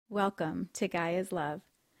Welcome to Gaia's Love,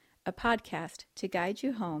 a podcast to guide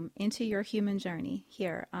you home into your human journey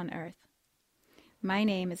here on Earth. My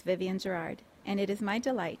name is Vivian Gerard, and it is my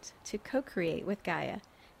delight to co-create with Gaia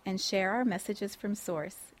and share our messages from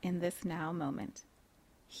Source in this now moment.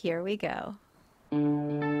 Here we go.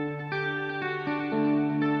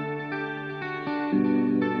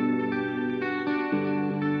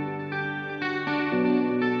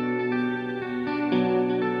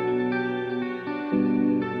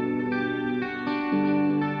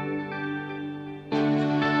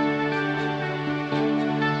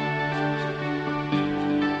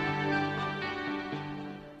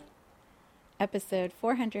 Episode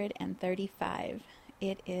 435.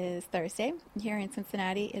 It is Thursday here in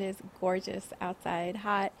Cincinnati. It is gorgeous outside,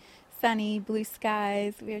 hot, sunny, blue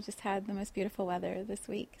skies. We have just had the most beautiful weather this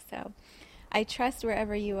week. So I trust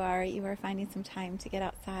wherever you are finding some time to get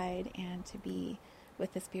outside and to be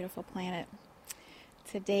with this beautiful planet.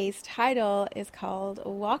 Today's title is called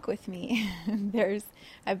Walk With Me. There's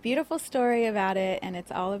a beautiful story about it, and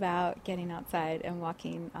it's all about getting outside and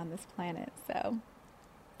walking on this planet. So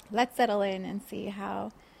let's settle in and see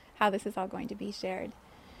how this is all going to be shared.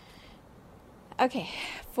 Okay,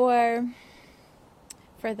 for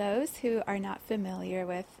those who are not familiar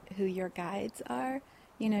with who your guides are,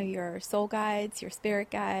 your soul guides, your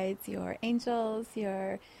spirit guides, your angels,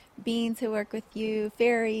 your beings who work with you,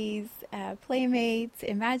 fairies, playmates,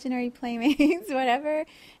 imaginary playmates, whatever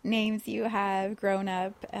names you have grown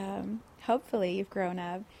up, hopefully you've grown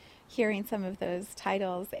up hearing some of those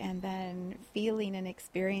titles and then feeling and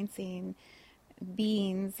experiencing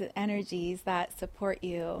beings, energies that support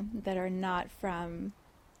you that are not from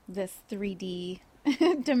this 3D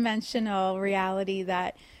dimensional reality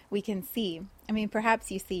that we can see. I mean, perhaps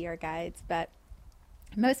you see your guides, but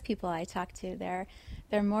most people I talk to,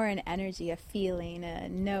 they're more an energy, a feeling, a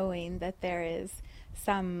knowing that there is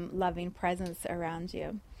some loving presence around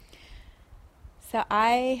you. So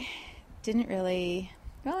I didn't really...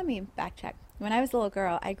 Well, let me backtrack. When I was a little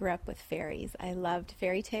girl, I grew up with fairies. I loved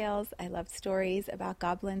fairy tales. I loved stories about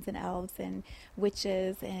goblins and elves and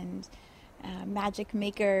witches and magic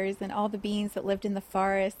makers and all the beings that lived in the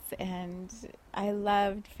forests. And I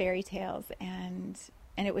loved fairy tales, and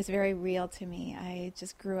it was very real to me. I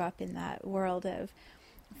just grew up in that world of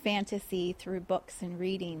fantasy through books and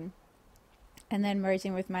reading, and then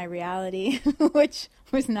merging with my reality, which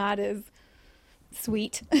was not as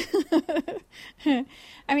sweet.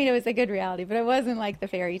 I mean, it was a good reality, but it wasn't like the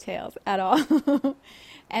fairy tales at all.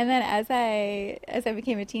 And then as I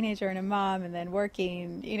became a teenager and a mom and then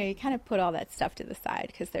working, you kind of put all that stuff to the side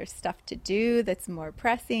because there's stuff to do that's more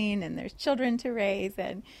pressing, and there's children to raise,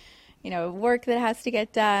 and work that has to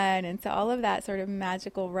get done. And so all of that sort of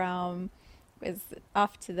magical realm was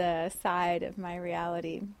off to the side of my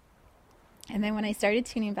reality. And then when I started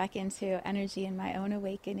tuning back into energy and my own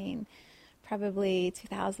awakening, probably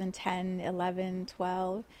 2010, 11,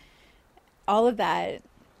 12, all of that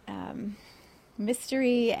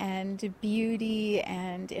mystery and beauty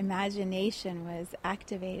and imagination was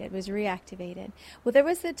activated, was reactivated. Well, there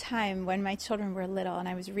was a time when my children were little and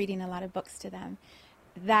I was reading a lot of books to them.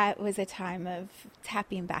 That was a time of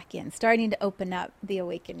tapping back in, starting to open up the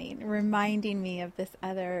awakening, reminding me of this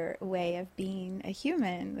other way of being a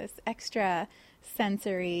human, this extra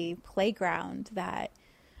sensory playground that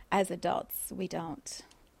as adults we don't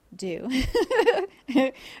do.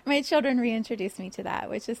 My children reintroduced me to that,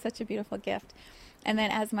 which is such a beautiful gift. And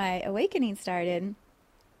then as my awakening started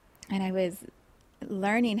and I was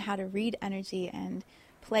learning how to read energy and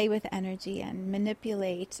play with energy and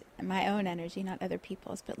manipulate my own energy, not other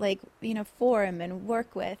people's, but form and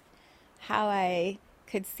work with how I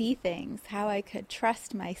could see things, how I could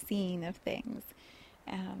trust my seeing of things,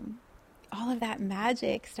 all of that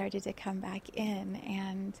magic started to come back in,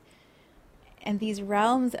 and these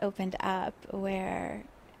realms opened up where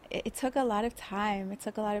it took a lot of time. It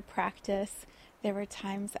took a lot of practice. There were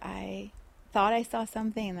times I thought I saw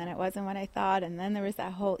something, and then it wasn't what I thought, and then there was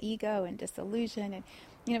that whole ego and disillusion, and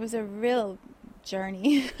it was a real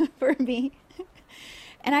journey for me.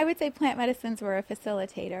 And I would say plant medicines were a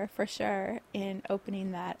facilitator for sure in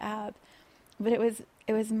opening that up, but it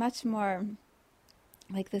was much more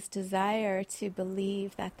like this desire to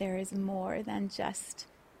believe that there is more than just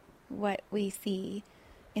what we see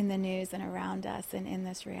in the news and around us and in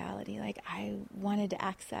this reality. Like, I wanted to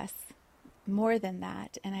access more than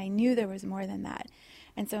that, and I knew there was more than that.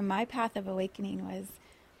 And so my path of awakening was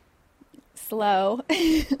slow,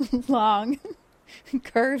 long,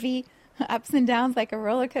 curvy, ups and downs like a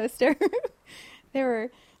roller coaster. There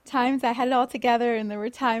were times I had it all together, and there were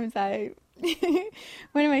times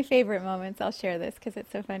one of my favorite moments, I'll share this because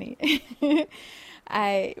it's so funny.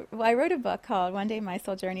 I wrote a book called One Day My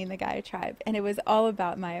Soul Journey in the Gaia Tribe, and it was all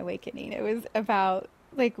about my awakening. It was about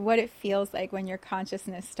like what it feels like when your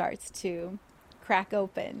consciousness starts to crack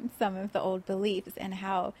open some of the old beliefs and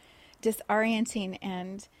how disorienting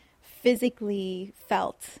and physically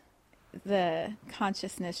felt the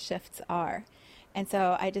consciousness shifts are. And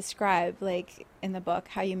so I describe, like in the book,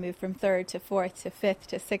 how you move from third to fourth to fifth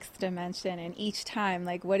to sixth dimension. And each time,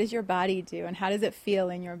 like, what does your body do? And how does it feel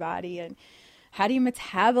in your body? And how do you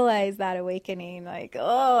metabolize that awakening? Like,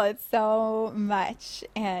 oh, it's so much.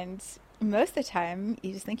 And most of the time,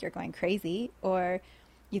 you just think you're going crazy, or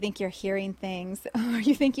you think you're hearing things, or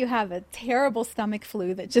you think you have a terrible stomach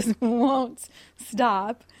flu that just won't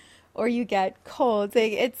stop, or you get colds.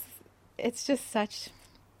 Like, it's just such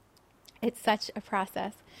a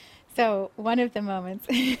process. So one of the moments,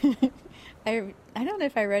 I don't know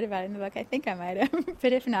if I wrote about it in the book. I think I might have,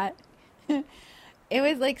 but if not, it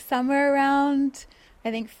was like somewhere around,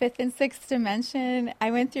 I think, fifth and sixth dimension.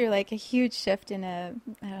 I went through like a huge shift in a,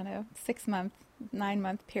 I don't know, 6-month,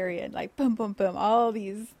 9-month period, like boom, boom, boom, all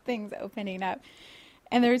these things opening up.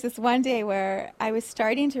 And there was this one day where I was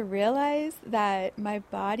starting to realize that my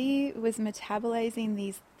body was metabolizing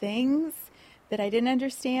these things that I didn't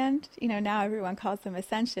understand. You know, now everyone calls them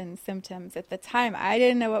ascension symptoms. At the time, I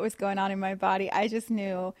didn't know what was going on in my body. I just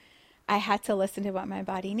knew I had to listen to what my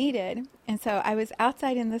body needed. And so I was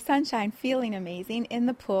outside in the sunshine, feeling amazing, in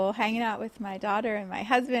the pool, hanging out with my daughter and my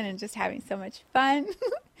husband and just having so much fun.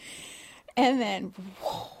 And then,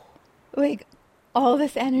 whoa, like, all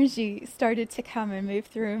this energy started to come and move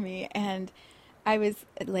through me. And I was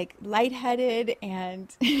like lightheaded,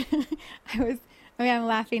 and I'm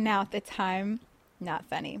laughing now. At the time, not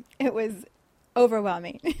funny. It was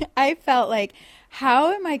overwhelming. I felt like,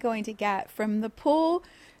 how am I going to get from the pool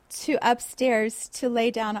to upstairs to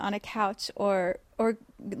lay down on a couch or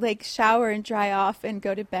like shower and dry off and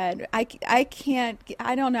go to bed? I can't,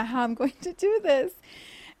 I don't know how I'm going to do this.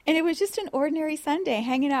 And it was just an ordinary Sunday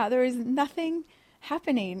hanging out. There was nothing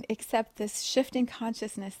happening except this shift in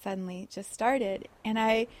consciousness suddenly just started. And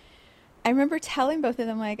I remember telling both of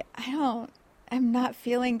them, like, I'm not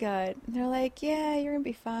feeling good. And they're like, yeah, you're going to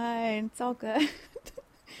be fine. It's all good.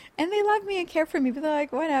 And they love me and care for me, but they're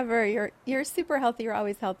like, whatever, you're super healthy. You're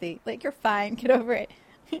always healthy. Like, you're fine. Get over it.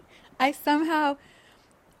 I somehow,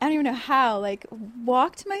 I don't even know how, like,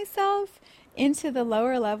 walked myself into the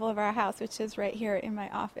lower level of our house, which is right here in my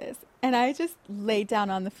office. And I just laid down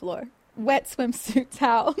on the floor, wet swimsuit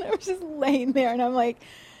towel. And I was just laying there, and I'm like,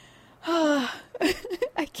 oh,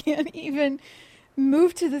 I can't even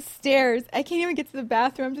move to the stairs. I can't even get to the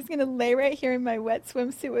bathroom. I'm just going to lay right here in my wet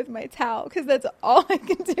swimsuit with my towel, because that's all I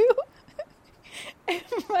can do. And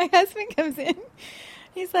my husband comes in.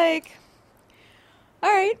 He's like, all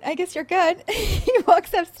right, I guess you're good. He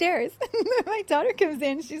walks upstairs. My daughter comes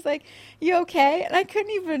in. She's like, you okay? And I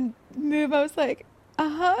couldn't even move. I was like,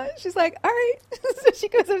 uh-huh. She's like, all right. So she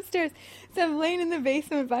goes upstairs. So I'm laying in the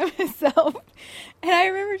basement by myself. And I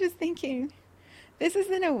remember just thinking, this is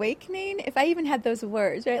an awakening. If I even had those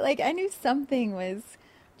words, right? Like, I knew something was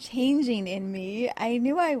changing in me. I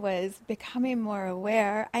knew I was becoming more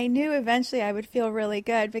aware. I knew eventually I would feel really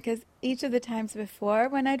good, because each of the times before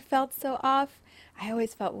when I'd felt so off, I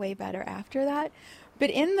always felt way better after that.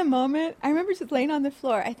 But in the moment, I remember just laying on the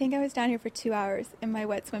floor. I think I was down here for 2 hours in my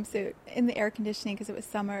wet swimsuit in the air conditioning, because it was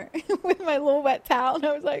summer, with my little wet towel. And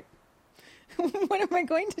I was like, what am I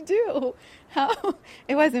going to do? How?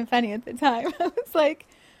 It wasn't funny at the time. I was like,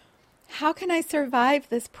 how can I survive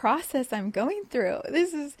this process I'm going through?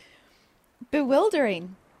 This is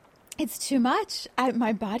bewildering. It's too much.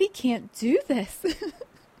 My body can't do this.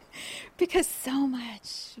 Because so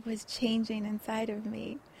much was changing inside of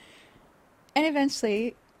me. And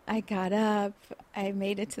eventually I got up, I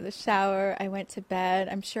made it to the shower, I went to bed.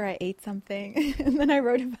 I'm sure I ate something, and then I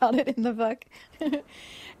wrote about it in the book.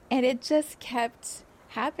 And it just kept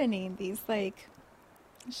happening, these like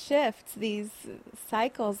shifts, these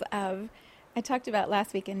cycles of, I talked about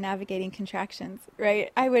last week in navigating contractions,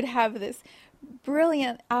 right? I would have this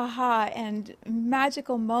brilliant aha and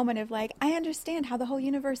magical moment of like, I understand how the whole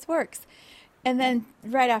universe works. And then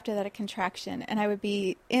right after that, a contraction, and I would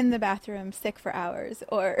be in the bathroom sick for hours,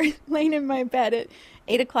 or laying in my bed at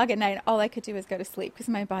 8 o'clock at night. All I could do was go to sleep because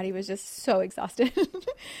my body was just so exhausted.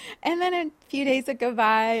 And then a few days would go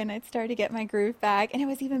by, and I'd start to get my groove back, and it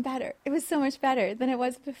was even better. It was so much better than it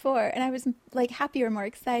was before. And I was like happier, more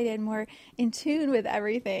excited, more in tune with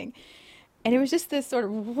everything. And it was just this sort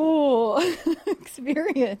of whoa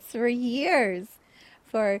experience for years,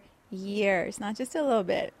 not just a little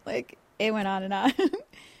bit. Like, it went on and on.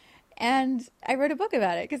 And I wrote a book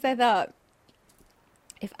about it because I thought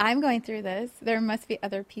if I'm going through this, there must be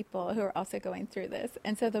other people who are also going through this.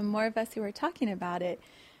 And so the more of us who are talking about it,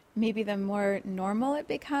 maybe the more normal it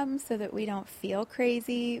becomes, so that we don't feel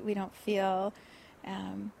crazy. We don't feel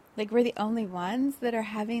like we're the only ones that are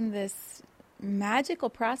having this magical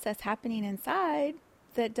process happening inside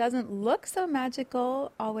that doesn't look so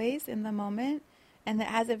magical always in the moment, and that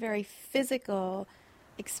has a very physical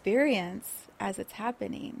experience as it's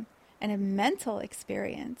happening, and a mental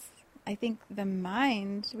experience. I think the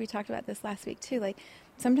mind, we talked about this last week too, like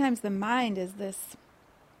sometimes the mind is this,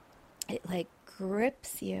 it like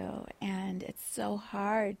grips you, and it's so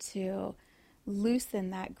hard to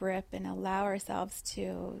loosen that grip and allow ourselves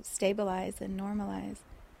to stabilize and normalize.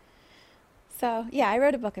 So yeah, I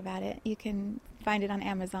wrote a book about it. You can find it on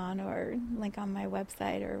Amazon or link on my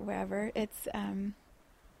website or wherever. It's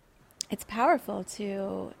powerful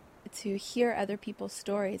to hear other people's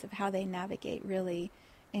stories of how they navigate really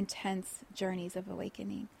intense journeys of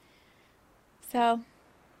awakening. So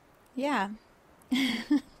yeah,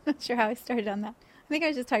 not sure how I started on that. I think I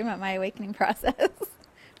was just talking about my awakening process.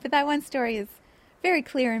 But that one story is very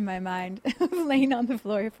clear in my mind, laying on the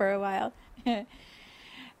floor for a while.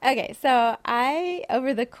 Okay, so I,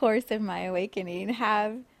 over the course of my awakening,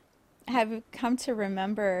 have come to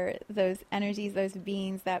remember those energies, those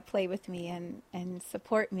beings that play with me and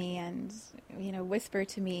support me and, whisper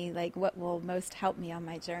to me like what will most help me on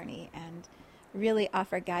my journey and really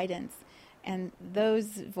offer guidance. And those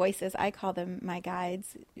voices, I call them my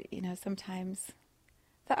guides, sometimes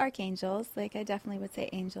the archangels, like I definitely would say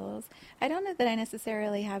angels. I don't know that I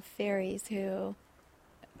necessarily have fairies who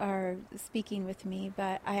are speaking with me,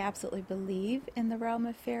 but I absolutely believe in the realm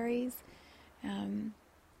of fairies. And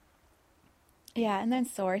then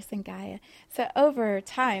Source and Gaia. So over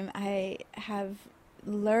time, I have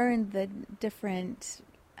learned the different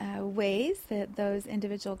ways that those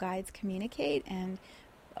individual guides communicate, and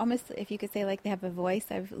almost, if you could say, like they have a voice.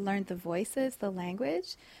 I've learned the voices, the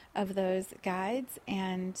language of those guides,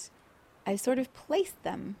 and I sort of placed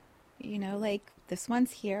them, like this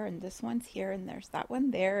one's here and this one's here and there's that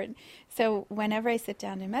one there. And so whenever I sit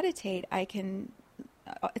down to meditate,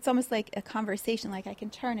 it's almost like a conversation, like I can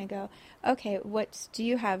turn and go, okay, what do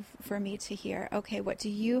you have for me to hear? Okay, what do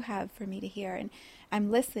you have for me to hear? And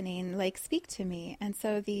I'm listening, like speak to me. And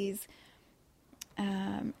so these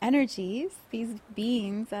energies, these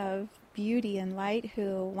beings of beauty and light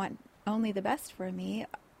who want only the best for me,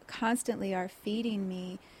 constantly are feeding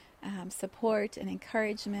me support and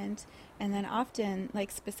encouragement, and then often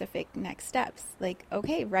like specific next steps, like,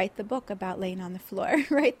 okay, write the book about laying on the floor,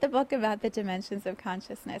 write the book about the dimensions of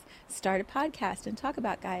consciousness, start a podcast and talk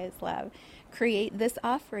about Gaia's love, create this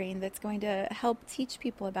offering that's going to help teach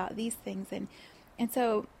people about these things. And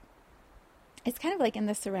so it's kind of like in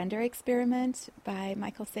the Surrender Experiment by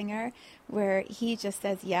Michael Singer, where he just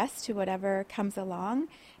says yes to whatever comes along,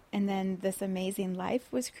 and then this amazing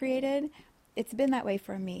life was created. It's been that way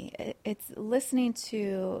for me. It's listening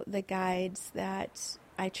to the guides that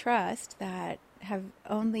I trust, that have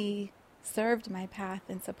only served my path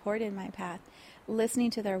and supported my path,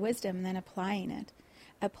 listening to their wisdom and then applying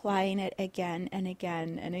it again and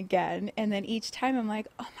again and again. And then each time I'm like,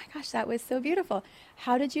 oh my gosh, that was so beautiful.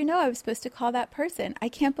 How did you know I was supposed to call that person? I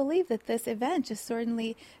can't believe that this event just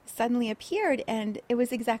suddenly appeared and it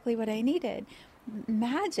was exactly what I needed.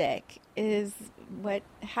 Magic is what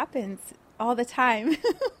happens all the time,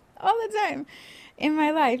 all the time in my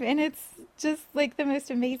life. And it's just like the most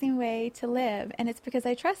amazing way to live. And it's because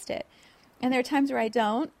I trust it. And there are times where I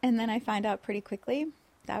don't, and then I find out pretty quickly,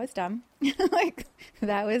 that was dumb. Like,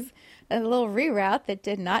 that was a little reroute that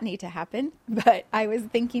did not need to happen. But I was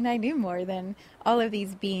thinking I knew more than all of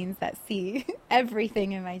these beings that see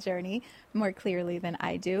everything in my journey more clearly than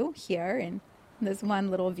I do here in this one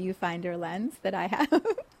little viewfinder lens that I have.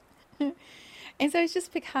 And so it's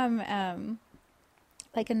just become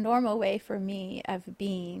like a normal way for me of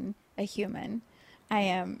being a human. I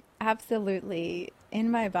am absolutely in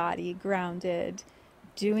my body, grounded,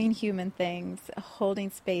 doing human things, holding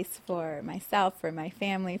space for myself, for my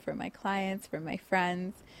family, for my clients, for my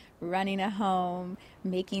friends, running a home,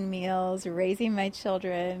 making meals, raising my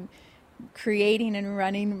children, creating and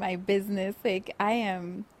running my business. Like, I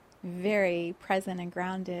am very present and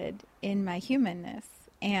grounded in my humanness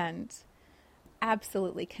and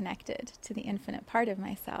absolutely connected to the infinite part of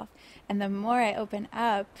myself. And the more I open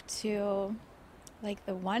up to like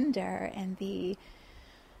the wonder and the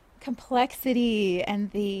complexity and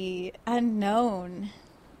the unknown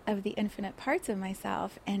of the infinite parts of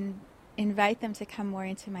myself and invite them to come more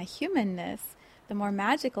into my humanness, the more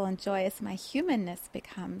magical and joyous my humanness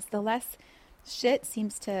becomes, the less shit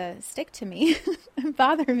seems to stick to me and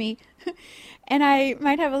bother me. And I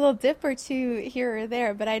might have a little dip or two here or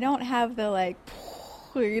there, but I don't have the like,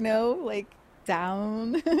 like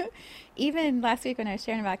down. Even last week when I was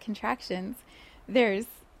sharing about contractions, there's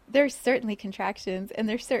there's certainly contractions and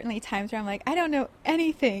there's certainly times where I'm like, I don't know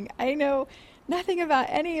anything. I know nothing about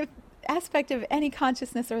any aspect of any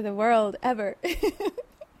consciousness or the world ever.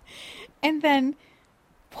 And then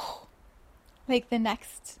like the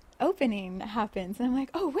next opening happens and I'm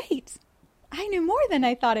like, oh wait, I knew more than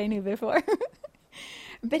I thought I knew before.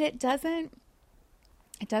 But it doesn't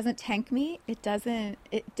tank me. It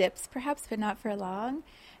dips perhaps, but not for long.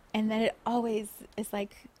 And then it always is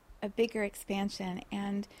like a bigger expansion.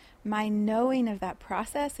 And my knowing of that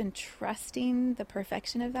process and trusting the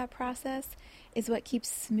perfection of that process is what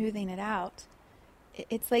keeps smoothing it out.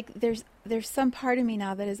 It's like there's some part of me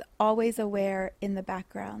now that is always aware in the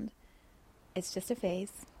background. It's just a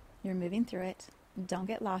phase. You're moving through it. Don't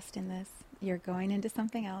get lost in this. You're going into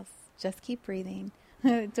something else. Just keep breathing.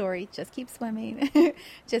 Dory, just keep swimming.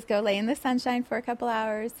 Just go lay in the sunshine for a couple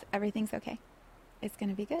hours. Everything's okay. It's going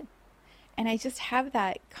to be good. And I just have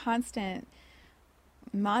that constant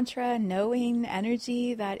mantra, knowing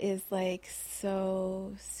energy that is like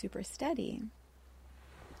so super steady.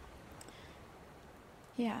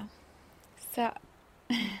 Yeah. So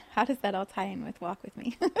how does that all tie in with Walk With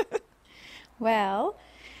Me? Well,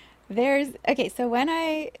 so when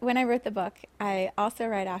I wrote the book, I also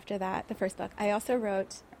right after that, the first book, I also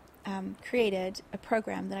created a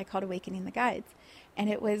program that I called Awakening the Guides. And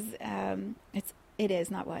it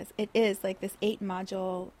is like this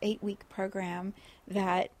 8-week program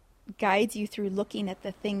that guides you through looking at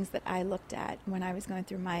the things that I looked at when I was going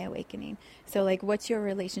through my awakening. So like, what's your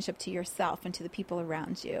relationship to yourself and to the people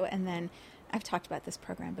around you? And then I've talked about this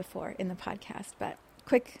program before in the podcast, but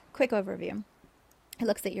quick overview. It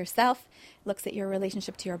looks at yourself, looks at your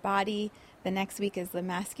relationship to your body. The next week is the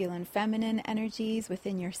masculine, feminine energies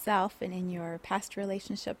within yourself and in your past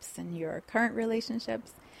relationships and your current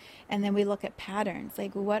relationships. And then we look at patterns,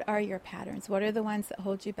 like what are your patterns? What are the ones that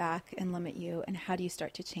hold you back and limit you, and how do you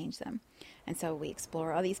start to change them? And so we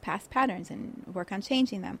explore all these past patterns and work on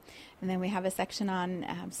changing them. And then we have a section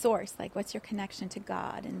on source, like what's your connection to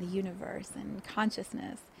God and the universe and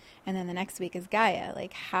consciousness. And then the next week is Gaia,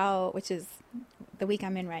 like which is the week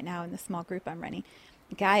I'm in right now in the small group I'm running.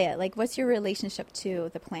 Gaia, like what's your relationship to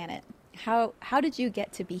the planet? How did you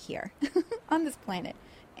get to be here on this planet?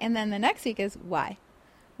 And then the next week is why.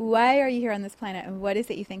 Why are you here on this planet, and what is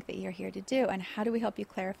it you think that you're here to do, and how do we help you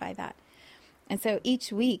clarify that? And so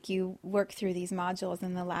each week you work through these modules,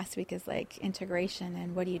 and the last week is like integration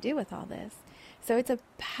and what do you do with all this? So it's a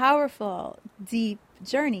powerful, deep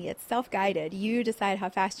journey. It's self-guided. You decide how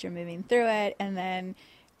fast you're moving through it, and then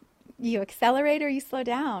you accelerate or you slow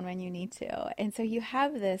down when you need to. And so you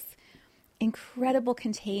have this incredible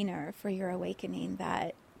container for your awakening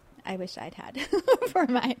that I wish I'd had for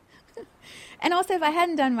mine. And also, if I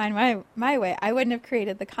hadn't done mine my way, I wouldn't have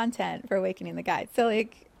created the content for Awakening the Guide. So,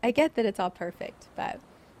 like, I get that it's all perfect, but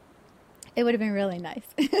it would have been really nice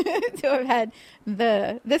to have had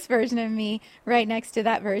this version of me right next to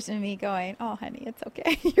that version of me going, oh, honey, it's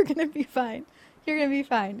okay. You're going to be fine. You're going to be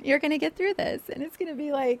fine. You're going to get through this. And it's going to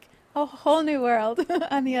be like a whole new world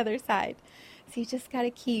on the other side. So you just got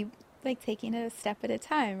to keep, like, taking it a step at a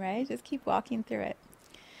time, right? Just keep walking through it.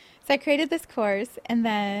 So I created this course, and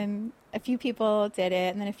then a few people did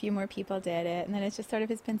it, and then a few more people did it, and then it just sort of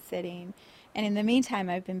has been sitting. And in the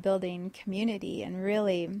meantime, I've been building community and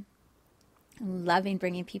really loving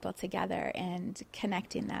bringing people together and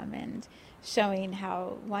connecting them and showing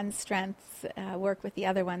how one's strengths work with the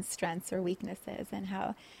other one's strengths or weaknesses, and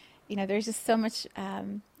how, there's just so much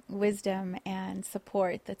wisdom and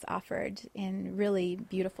support that's offered in really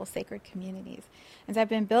beautiful sacred communities. And so I've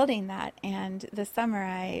been building that, and this summer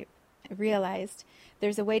I realized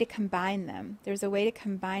there's a way to combine them. There's a way to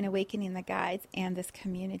combine Awakening the Guides and this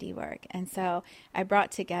community work. And so I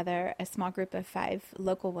brought together a small group of 5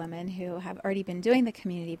 local women who have already been doing the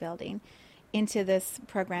community building into this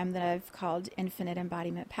program that I've called Infinite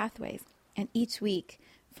Embodiment Pathways. And each week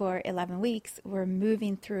for 11 weeks, we're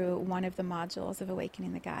moving through one of the modules of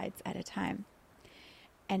Awakening the Guides at a time.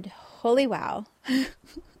 And holy wow,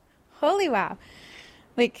 holy wow.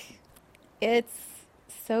 Like, it's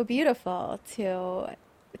so beautiful to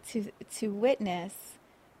witness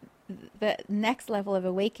the next level of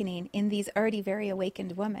awakening in these already very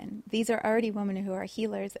awakened women. These are already women who are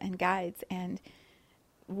healers and guides and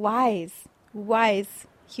wise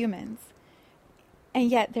humans. And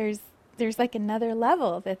yet there's like another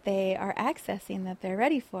level that they are accessing that they're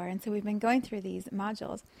ready for. And so we've been going through these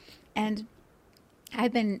modules. And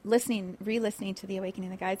I've been re-listening to the Awakening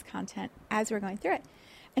the Guides content as we're going through it.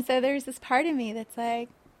 And so there's this part of me that's like,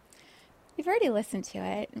 you've already listened to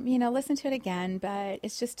it, listen to it again, but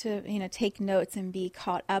it's just to, take notes and be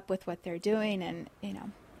caught up with what they're doing. And,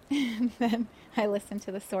 and then I listened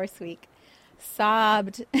to the Source Week,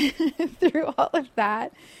 sobbed through all of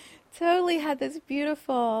that, totally had this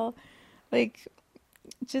beautiful,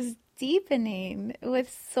 just deepening with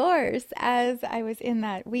Source as I was in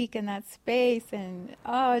that week in that space, and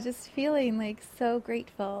just feeling so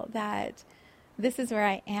grateful that this is where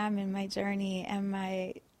I am in my journey, and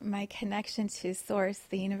my connection to Source,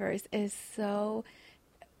 the universe, is so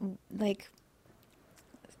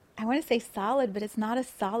I want to say solid, but it's not a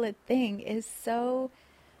solid thing. Is so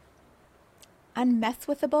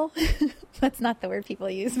unmesswithable. That's not the word people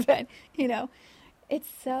use, but it's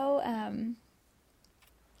so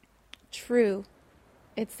true.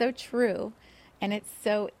 It's so true, and it's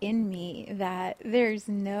so in me that there's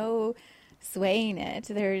no swaying it.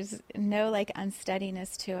 There's no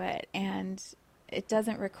unsteadiness to it, and it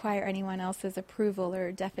doesn't require anyone else's approval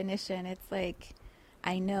or definition. It's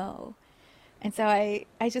I know. And so I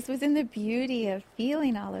just was in the beauty of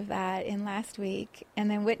feeling all of that in last week,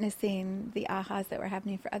 and then witnessing the ahas that were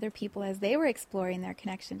happening for other people as they were exploring their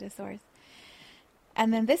connection to Source.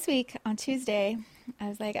 And then this week on Tuesday, I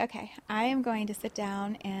was like, okay, I am going to sit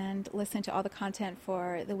down and listen to all the content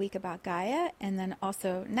for the week about Gaia, and then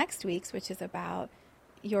also next week's, which is about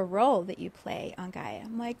your role that you play on Gaia.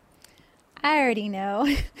 I'm like, I already know.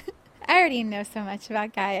 I already know so much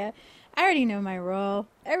about Gaia. I already know my role.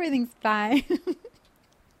 Everything's fine.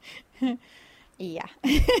 Yeah.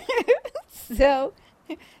 So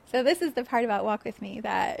this is the part about Walk With Me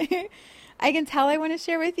that I can tell I want to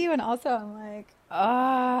share with you, and also I'm like,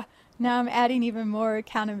 now I'm adding even more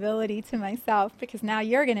accountability to myself, because now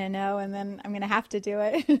you're going to know, and then I'm going to have to do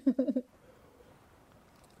it.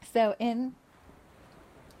 So in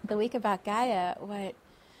the week about Gaia,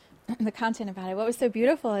 the content about it, what was so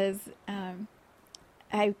beautiful is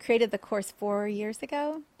I created the course 4 years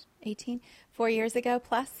ago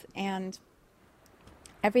plus, and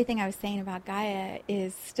everything I was saying about Gaia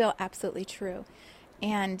is still absolutely true.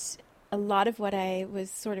 And a lot of what I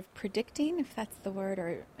was sort of predicting, if that's the word,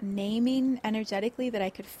 or naming energetically that I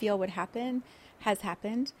could feel would happen, has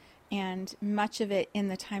happened. And much of it in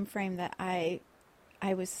the time frame that I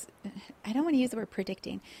don't want to use the word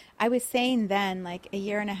predicting. I was saying then, a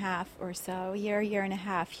year and a half or so, year and a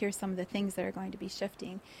half, here's some of the things that are going to be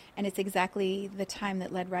shifting. And it's exactly the time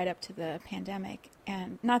that led right up to the pandemic.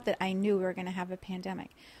 And not that I knew we were going to have a pandemic,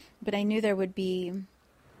 but I knew there would be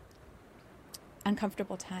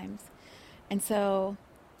uncomfortable times. And so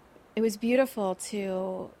it was beautiful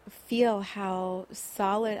to feel how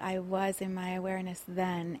solid I was in my awareness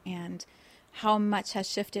then, and how much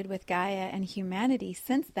has shifted with Gaia and humanity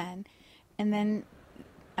since then. And then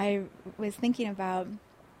I was thinking about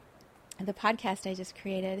the podcast I just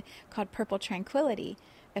created called Purple Tranquility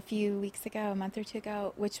a few weeks ago, a month or two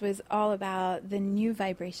ago, which was all about the new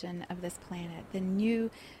vibration of this planet, the new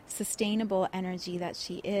sustainable energy that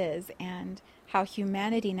she is, and how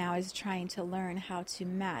humanity now is trying to learn how to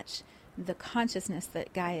match the consciousness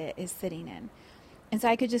that Gaia is sitting in. And so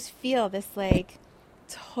I could just feel this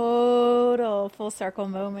total full circle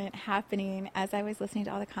moment happening as I was listening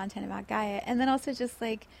to all the content about Gaia. And then also just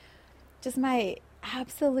my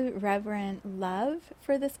absolute reverent love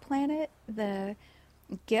for this planet, the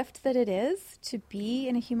gift that it is to be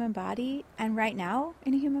in a human body, and right now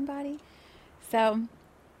in a human body. So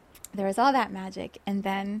there was all that magic. And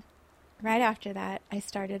then right after that, I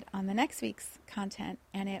started on the next week's content,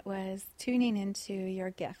 and it was tuning into your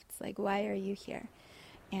gifts. Why are you here?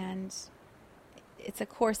 And it's a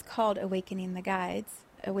course called Awakening the Guides,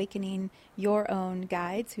 awakening your own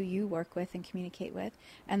guides who you work with and communicate with,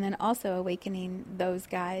 and then also awakening those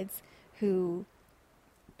guides who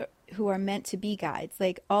are meant to be guides,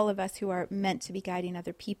 all of us who are meant to be guiding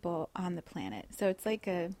other people on the planet. So it's like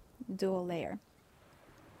a dual layer.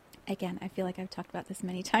 Again, I feel like I've talked about this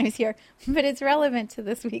many times here, but it's relevant to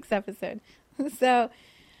this week's episode. So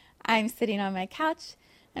I'm sitting on my couch,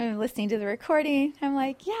 I'm listening to the recording. I'm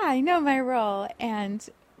like, yeah, I know my role. And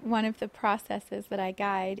one of the processes that I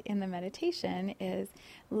guide in the meditation is,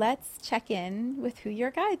 let's check in with who your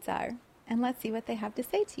guides are, and let's see what they have to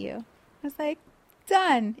say to you. I was like,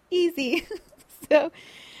 done, easy. So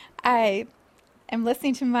I am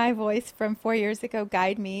listening to my voice from 4 years ago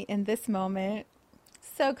guide me in this moment.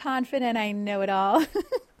 So confident I know it all.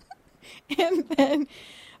 And then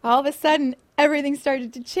all of a sudden, everything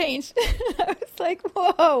started to change. I was like,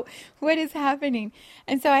 whoa, what is happening?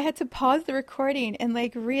 And so I had to pause the recording and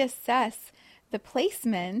reassess the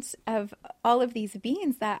placement of all of these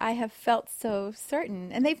beings that I have felt so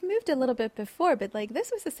certain. And they've moved a little bit before, but like this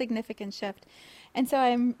was a significant shift. And so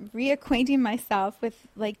I'm reacquainting myself with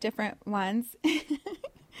like different ones.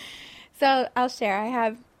 So I'll share. I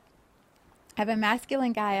have a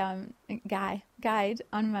masculine guide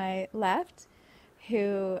on my left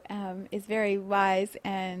who is very wise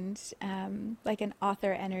and like an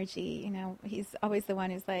author energy. You know, he's always the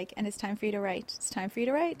one who's like, and it's time for you to write. It's time for you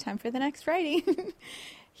to write. Time for the next writing.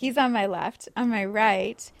 He's on my left. On my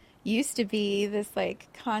right used to be this like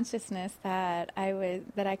consciousness that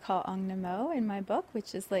I call Ong Namo in my book,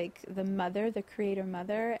 which is like the mother, the creator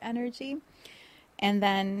mother energy. And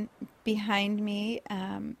then behind me,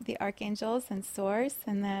 the archangels and source.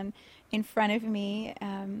 And then in front of me,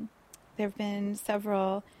 there have been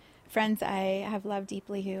several friends I have loved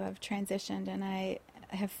deeply who have transitioned, and I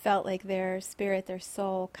have felt like their spirit, their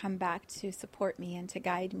soul come back to support me and to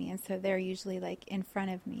guide me. And so they're usually like in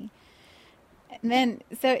front of me. And then,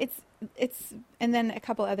 so it's, and then a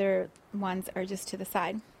couple other ones are just to the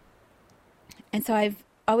side. And so I've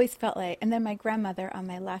always felt like, and then my grandmother on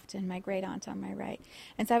my left and my great aunt on my right.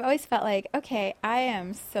 And so I've always felt like, okay, I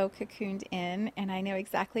am so cocooned in, and I know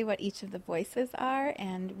exactly what each of the voices are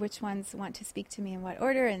and which ones want to speak to me in what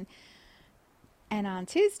order. And on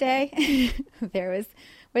Tuesday, there was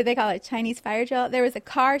what they call a Chinese fire drill. There was a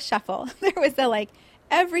car shuffle. There was a like,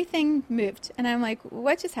 everything moved. And I'm like,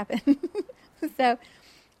 what just happened? So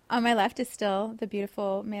on my left is still the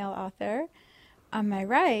beautiful male author. On my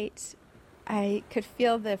right, I could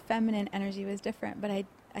feel the feminine energy was different, but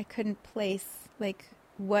I couldn't place like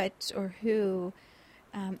what or who.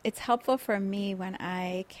 It's helpful for me when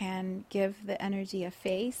I can give the energy a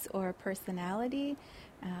face or a personality.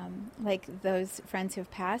 Like those friends who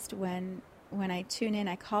have passed, when I tune in,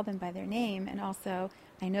 I call them by their name, and also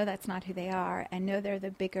I know that's not who they are. I know they're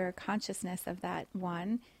the bigger consciousness of that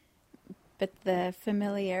one, but the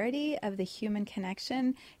familiarity of the human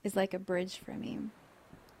connection is like a bridge for me.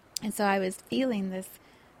 And so I was feeling this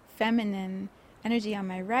feminine energy on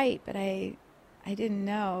my right, but I didn't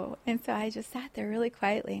know. And so I just sat there really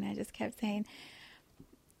quietly, and I just kept saying,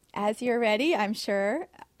 as you're ready, I'm sure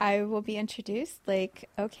I will be introduced. Like,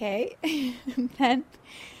 okay. And then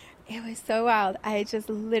it was so wild. I just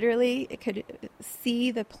literally could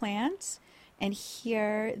see the plant and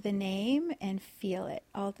hear the name and feel it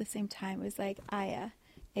all at the same time. It was like Aya,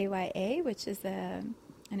 A-Y-A, which is an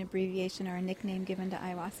abbreviation or a nickname given to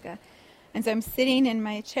ayahuasca. And so I'm sitting in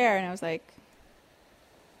my chair, and I was like,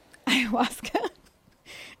 ayahuasca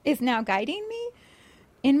is now guiding me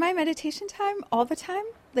in my meditation time all the time,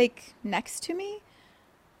 like next to me.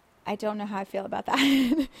 I don't know how I feel about that.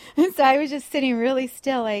 And so I was just sitting really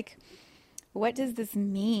still, like, what does this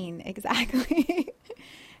mean exactly?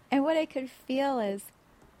 And what I could feel is,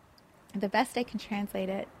 the best I can translate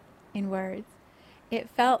it in words, it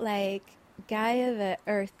felt like Gaia, the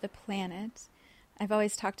earth, the planet. I've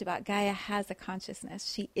always talked about Gaia has a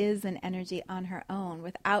consciousness. She is an energy on her own,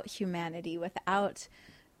 without humanity, without,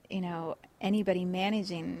 anybody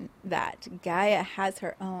managing that. Gaia has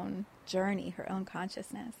her own journey, her own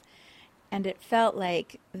consciousness. And it felt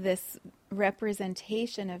like this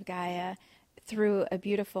representation of Gaia through a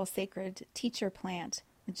beautiful sacred teacher plant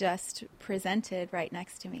just presented right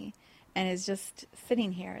next to me, and is just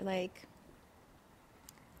sitting here like,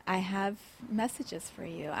 I have messages for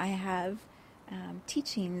you. I have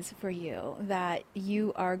teachings for you that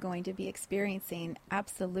you are going to be experiencing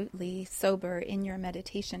absolutely sober in your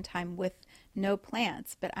meditation time with no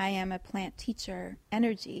plants. But I am a plant teacher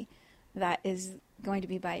energy that is going to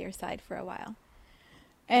be by your side for a while.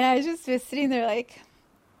 And I just was sitting there like,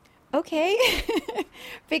 okay,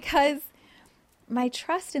 because my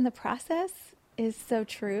trust in the process is so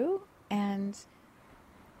true, and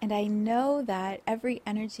I know that every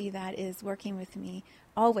energy that is working with me,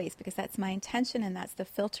 always, because that's my intention and that's the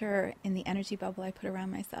filter in the energy bubble I put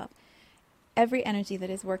around myself, every energy that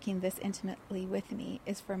is working this intimately with me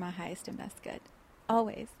is for my highest and best good,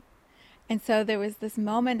 always. And so there was this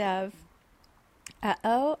moment of,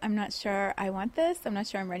 I'm not sure I want this, I'm not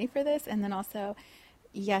sure I'm ready for this, and then also,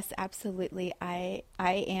 yes, absolutely, I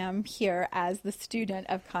am here as the student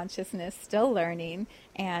of consciousness, still learning,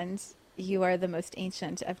 and you are the most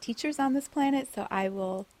ancient of teachers on this planet, so I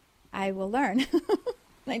will learn.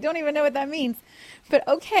 I don't even know what that means, but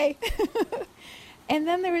okay. And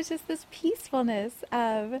then there was just this peacefulness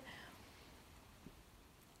of,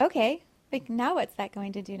 okay, like now what's that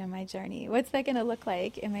going to do to my journey? What's that going to look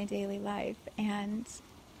like in my daily life? And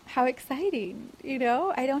how exciting,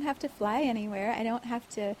 I don't have to fly anywhere. I don't have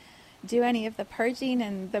to do any of the purging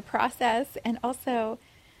and the process. And also,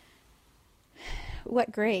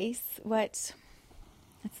 what grace, that's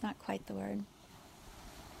not quite the word,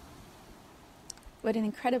 what an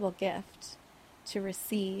incredible gift to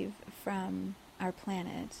receive from our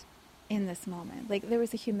planet in this moment. Like, there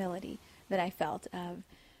was a humility that I felt of,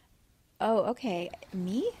 oh, okay,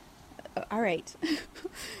 me? All right.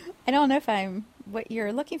 I don't know if I'm what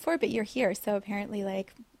you're looking for, but you're here. So apparently,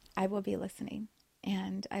 like, I will be listening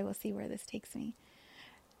and I will see where this takes me,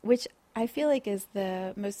 which I feel like is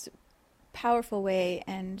the most powerful way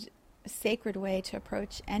and sacred way to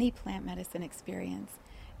approach any plant medicine experience.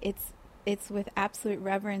 It's with absolute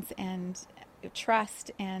reverence and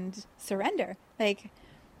trust and surrender. Like,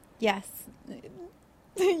 yes.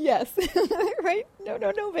 Yes. Right?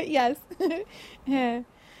 No, but yes. Yeah.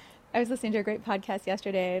 I was listening to a great podcast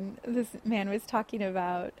yesterday, and this man was talking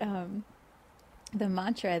about the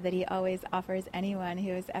mantra that he always offers anyone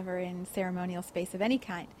who is ever in ceremonial space of any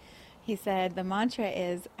kind. He said, the mantra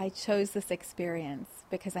is, I chose this experience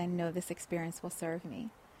because I know this experience will serve me.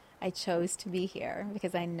 I chose to be here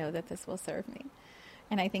because I know that this will serve me.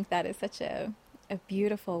 And I think that is such a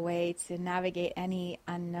beautiful way to navigate any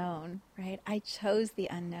unknown, right? I chose the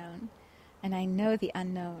unknown, and I know the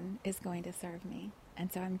unknown is going to serve me.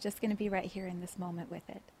 And so I'm just going to be right here in this moment with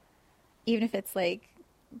it. Even if it's like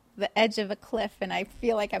the edge of a cliff and I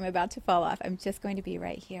feel like I'm about to fall off, I'm just going to be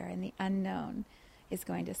right here, and the unknown is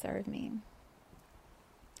going to serve me.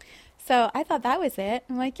 So I thought that was it.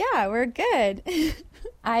 I'm like, yeah, we're good.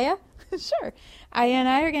 Aya, sure. Aya and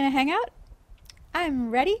I are going to hang out. I'm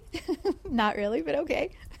ready. Not really, but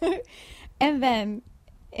okay. And then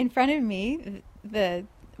in front of me, the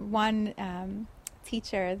one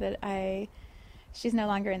teacher that she's no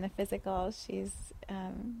longer in the physical. She's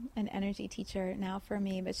an energy teacher now for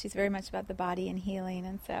me, but she's very much about the body and healing.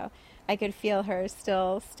 And so I could feel her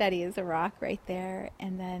still steady as a rock right there.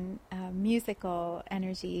 And then musical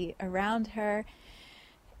energy around her.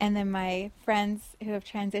 And then my friends who have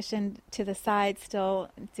transitioned to the side still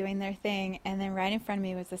doing their thing. And then right in front of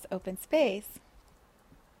me was this open space.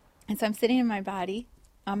 And so I'm sitting in my body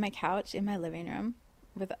on my couch in my living room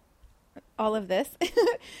with all of this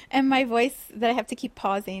and my voice that I have to keep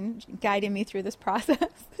pausing, guiding me through this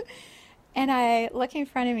process. And I look in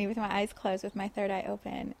front of me with my eyes closed, with my third eye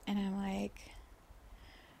open, and I'm like,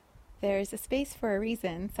 there's a space for a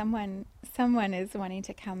reason. Someone is wanting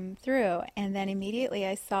to come through. And then immediately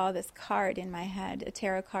I saw this card in my head, a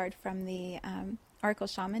tarot card from the Oracle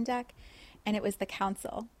Shaman deck, and it was the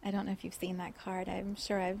Council. I don't know if you've seen that card. I'm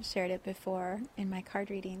sure I've shared it before in my card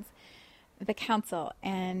readings. The Council,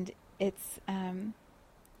 and it's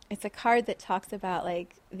a card that talks about,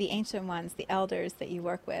 like, the ancient ones, the elders that you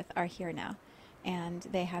work with are here now, and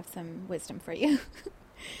they have some wisdom for you.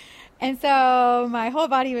 And so my whole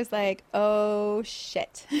body was like, oh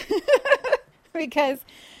shit. Because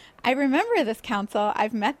I remember this council.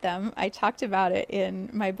 I've met them. I talked about it in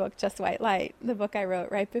my book, Just White Light, the book I wrote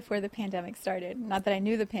right before the pandemic started. Not that I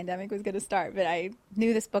knew the pandemic was going to start, but I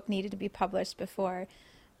knew this book needed to be published before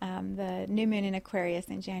the new moon in Aquarius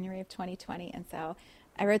in January of 2020. And so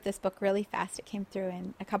I wrote this book really fast. It came through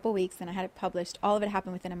in a couple weeks, and I had it published. All of it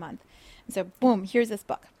happened within a month. And so, boom, here's this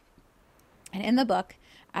book. And in the book,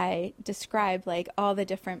 I describe, like, all the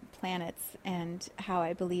different planets and how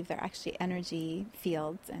I believe they're actually energy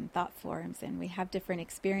fields and thought forms. And we have different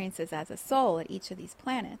experiences as a soul at each of these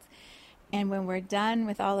planets. And when we're done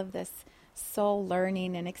with all of this soul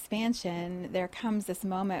learning and expansion, there comes this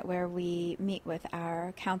moment where we meet with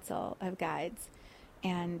our council of guides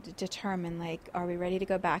and determine, like, are we ready to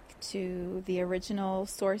go back to the original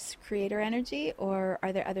source creator energy, or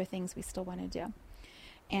are there other things we still want to do?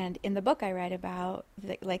 And in the book I write about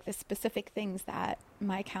the specific things that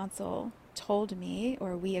my council told me,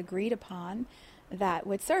 or we agreed upon, that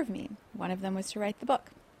would serve me. One of them was to write the book.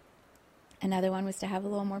 Another one was to have a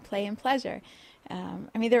little more play and pleasure.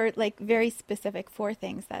 There were, like, very specific 4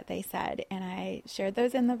 things that they said, and I shared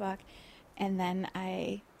those in the book, and then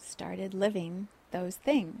I started living those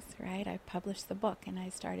things, right? I published the book, and I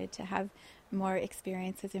started to have more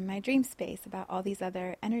experiences in my dream space about all these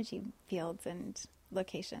other energy fields and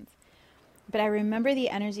locations. But I remember the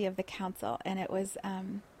energy of the council, and it was,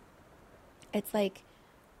 it's like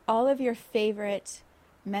all of your favorite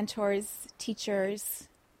mentors, teachers,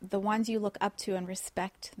 the ones you look up to and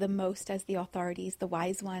respect the most as the authorities, the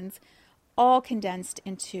wise ones, all condensed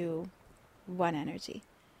into one energy.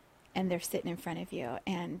 And they're sitting in front of you.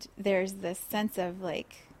 And there's this sense of,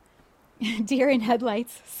 like, deer in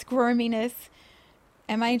headlights, squirminess.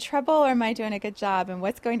 Am I in trouble, or am I doing a good job? And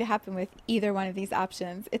what's going to happen with either one of these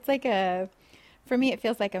options? It's like for me, it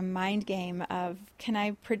feels like a mind game of, can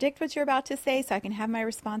I predict what you're about to say so I can have my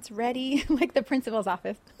response ready? Like the principal's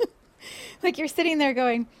office. Like you're sitting there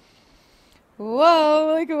going,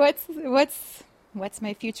 whoa, like what's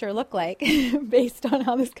my future look like based on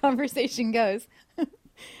how this conversation goes?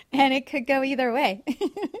 And it could go either way.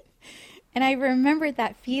 And I remembered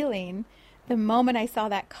that feeling the moment I saw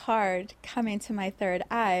that card come into my third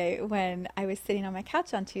eye when I was sitting on my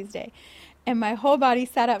couch on Tuesday. And my whole body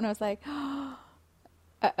sat up and I was like, oh,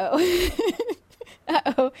 uh-oh.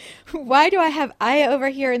 Uh-oh. Why do I have Aya over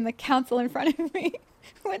here in the council in front of me?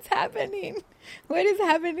 What's happening? What is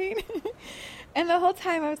happening? And the whole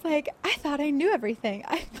time I was like, I thought I knew everything.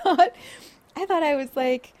 I thought I was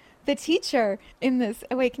like the teacher in this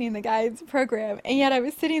Awakening the Guides program. And yet I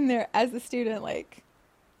was sitting there as a student like,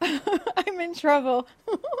 I'm in trouble.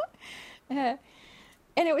 And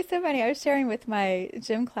it was so funny. I was sharing with my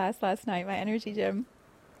gym class last night, my energy gym.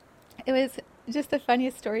 It was just the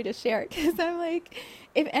funniest story to share because I'm like,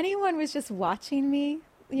 if anyone was just watching me,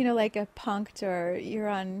 you know, like a Punked or you're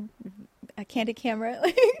on a candid camera,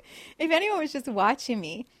 like if anyone was just watching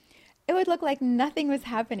me, it would look like nothing was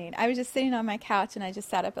happening. I was just sitting on my couch and I just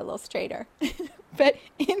sat up a little straighter. But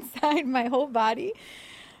inside my whole body,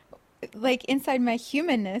 like inside my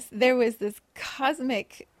humanness, there was this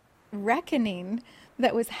cosmic reckoning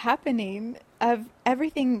that was happening of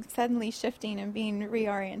everything suddenly shifting and being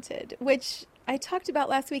reoriented, which I talked about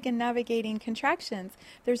last week in navigating contractions.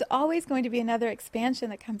 There's always going to be another expansion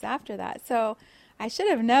that comes after that. So I should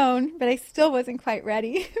have known, but I still wasn't quite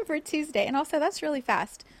ready for Tuesday. And also, that's really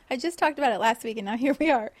fast. I just talked about it last week, and now here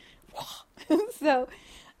we are. So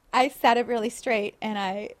I sat up really straight, and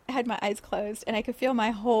I had my eyes closed, and I could feel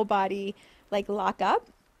my whole body like lock up,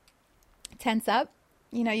 tense up.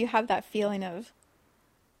 You know, you have that feeling of,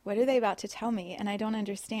 what are they about to tell me? And I don't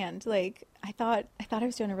understand. Like, I thought I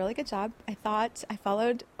was doing a really good job. I thought I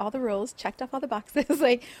followed all the rules, checked off all the boxes.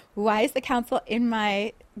 Like, why is the council in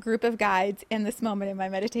my group of guides in this moment in my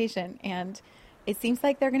meditation? And it seems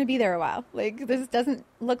like they're going to be there a while. Like, this doesn't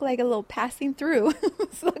look like a little passing through.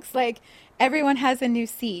 This looks like everyone has a new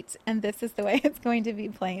seat, and this is the way it's going to be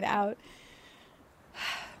playing out.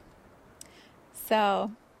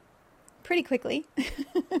 So, pretty quickly,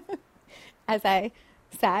 as I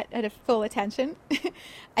sat at a full attention,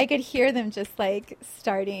 I could hear them just like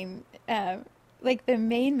starting, like the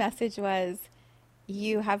main message was,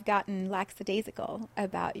 you have gotten lackadaisical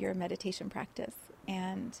about your meditation practice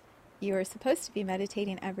and you are supposed to be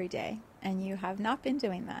meditating every day and you have not been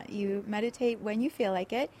doing that. You meditate when you feel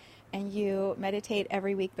like it and you meditate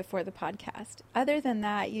every week before the podcast. Other than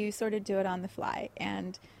that, you sort of do it on the fly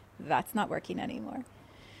and that's not working anymore,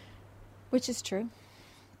 which is true.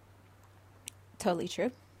 Totally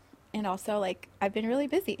true. And also, like, I've been really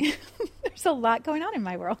busy. There's a lot going on in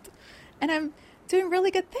my world. And I'm doing really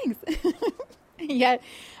good things. Yet,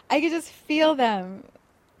 I could just feel them.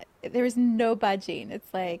 There was no budging.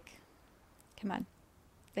 It's like, come on.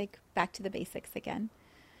 Like, back to the basics again.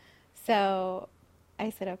 So, I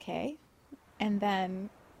said, okay. And then,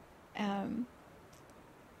 I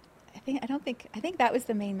think that was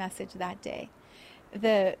the main message that day.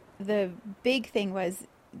 The big thing was,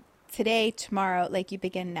 today, tomorrow, like you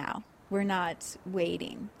begin now. We're not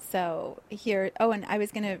waiting. So here, and I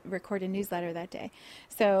was going to record a newsletter that day.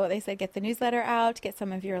 So they said, get the newsletter out, get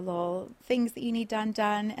some of your little things that you need done,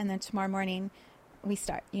 and then tomorrow morning we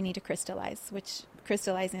start. You need to crystallize, which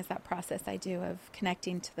crystallizing is that process I do of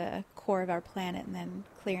connecting to the core of our planet and then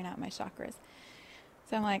clearing out my chakras.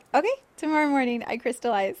 So I'm like, okay, tomorrow morning I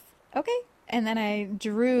crystallize. Okay. And then I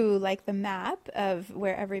drew like the map of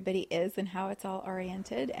where everybody is and how it's all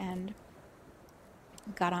oriented and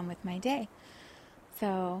got on with my day.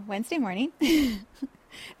 So Wednesday morning,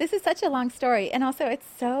 this is such a long story. And also it's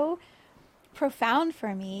so profound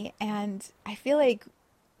for me. And I feel like,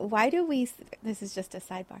 this is just a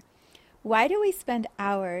sidebar. Why do we spend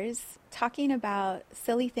hours talking about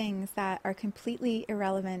silly things that are completely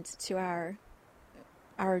irrelevant to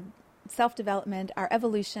our self-development, our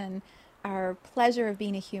evolution, our pleasure of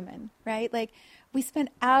being a human, right? Like we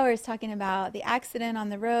spend hours talking about the accident on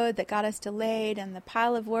the road that got us delayed and the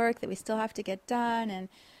pile of work that we still have to get done and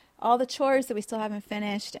all the chores that we still haven't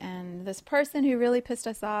finished and this person who really pissed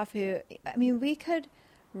us off we could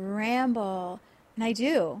ramble, and I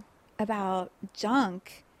do, about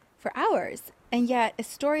junk for hours. And yet a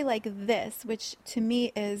story like this, which to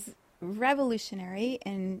me is revolutionary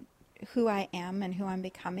in who I am and who I'm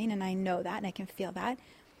becoming, and I know that and I can feel that,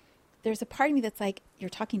 there's a part of me that's like, you're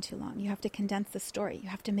talking too long. You have to condense the story. You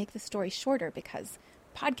have to make the story shorter because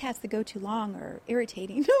podcasts that go too long are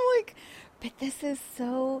irritating. I'm like, but this is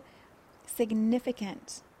so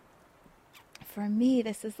significant. For me,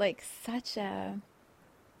 this is like such a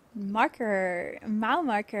mile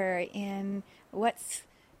marker in what's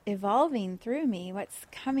evolving through me, what's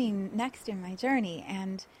coming next in my journey.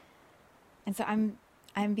 And so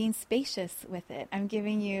I'm being spacious with it. I'm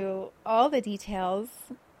giving you all the details.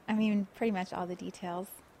 I mean, pretty much all the details.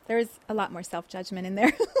 There's a lot more self-judgment in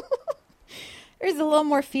there. There's a little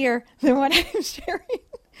more fear than what I'm sharing.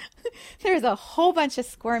 There's a whole bunch of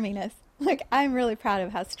squirminess. Like, I'm really proud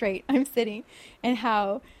of how straight I'm sitting and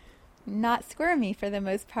how not squirmy for the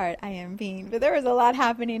most part I am being. But there was a lot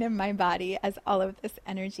happening in my body as all of this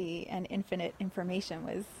energy and infinite information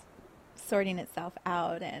was sorting itself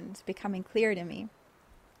out and becoming clear to me.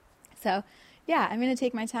 So, yeah, I'm going to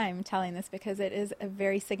take my time telling this because it is a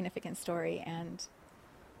very significant story and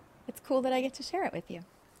it's cool that I get to share it with you.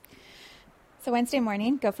 So Wednesday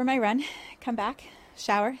morning, go for my run, come back,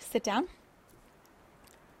 shower, sit down.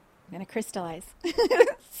 I'm going to crystallize.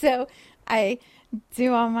 So I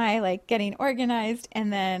do all my getting organized,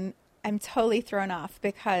 and then I'm totally thrown off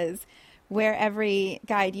because where every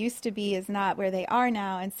guide used to be is not where they are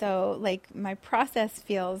now. And so my process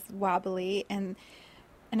feels wobbly, and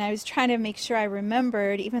I was trying to make sure I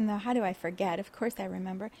remembered, even though how do I forget? Of course I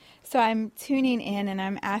remember. So I'm tuning in and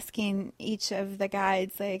I'm asking each of the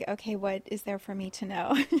guides, okay, what is there for me to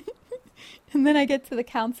know? And then I get to the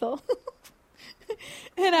council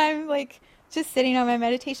and I'm just sitting on my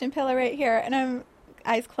meditation pillow right here and I'm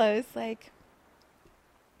eyes closed,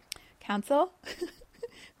 council,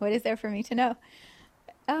 what is there for me to know?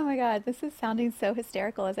 Oh my God, this is sounding so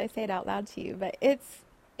hysterical as I say it out loud to you, but it's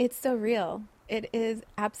so real. It is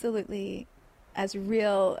absolutely as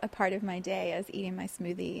real a part of my day as eating my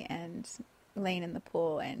smoothie and laying in the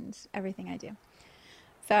pool and everything I do.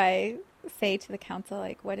 So I say to the council,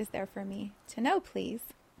 what is there for me to know, please?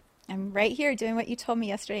 I'm right here doing what you told me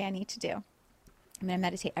yesterday I need to do. I'm going to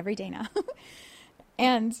meditate every day now.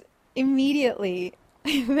 And immediately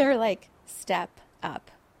they're step up,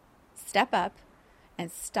 and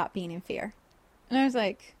stop being in fear. And I was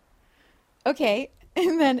like, okay.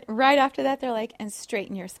 And then right after that, they're and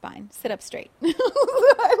straighten your spine. Sit up straight.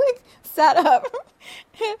 I sat up.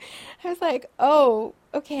 I was like, oh,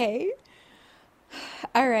 okay.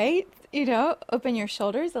 All right. Open your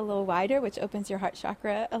shoulders a little wider, which opens your heart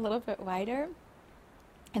chakra a little bit wider.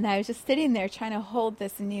 And I was just sitting there trying to hold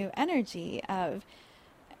this new energy of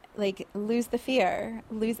lose the fear,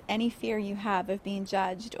 lose any fear you have of being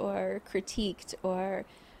judged or critiqued or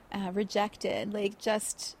rejected.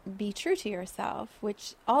 Just be true to yourself,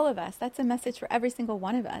 which all of us, that's a message for every single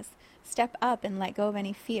one of us. Step up and let go of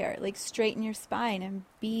any fear. Straighten your spine and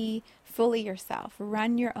be fully yourself.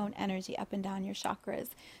 Run your own energy up and down your chakras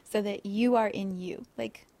so that you are in you.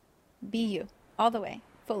 Be you all the way,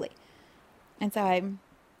 fully. And so I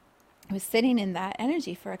was sitting in that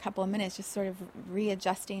energy for a couple of minutes, just sort of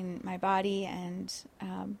readjusting my body and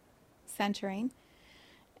centering.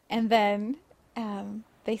 And then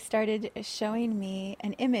they started showing me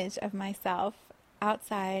an image of myself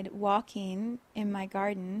outside walking in my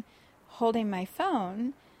garden, holding my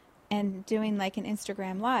phone and doing an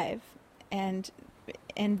Instagram live. And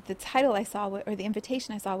the title I saw, or the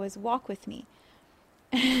invitation I saw, was Walk With Me.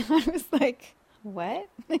 And I was like, what?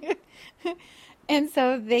 And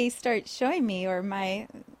so they start showing me, or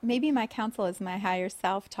maybe my counsel is my higher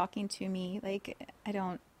self talking to me. I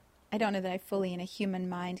don't know that I fully in a human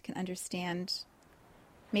mind can understand.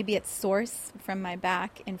 Maybe it's source from my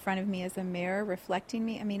back in front of me as a mirror reflecting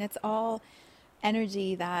me. I mean, it's all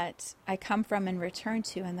energy that I come from and return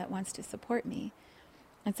to and that wants to support me.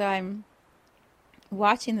 And so I'm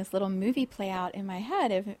watching this little movie play out in my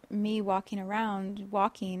head of me walking around,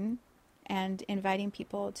 walking and inviting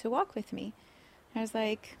people to walk with me. I was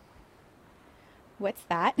like, what's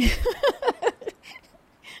that?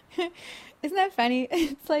 Isn't that funny?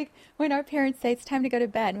 It's like when our parents say it's time to go to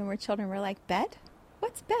bed when we're children, we're like, bed?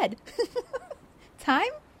 What's bed? Time?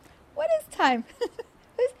 What is time?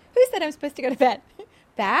 Who said I'm supposed to go to bed?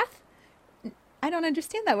 Bath? I don't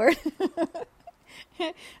understand that word.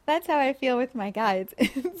 That's how I feel with my guides.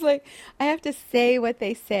 It's like I have to say what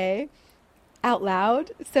they say out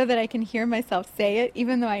loud so that I can hear myself say it,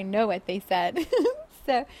 even though I know what they said.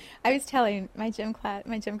 So I was telling my gym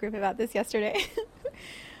group about this yesterday.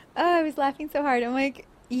 Oh, I was laughing so hard. I'm like,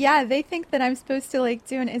 yeah, they think that I'm supposed to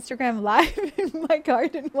do an Instagram live in my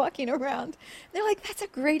garden walking around. They're like, that's a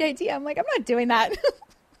great idea. I'm like, I'm not doing that.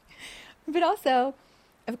 But also,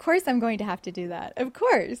 of course I'm going to have to do that. Of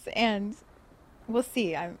course. And we'll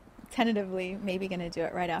see. I'm tentatively maybe going to do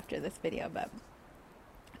it right after this video, but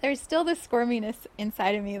there's still this squirminess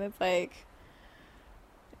inside of me that's like,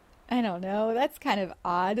 I don't know, that's kind of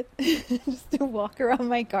odd just to walk around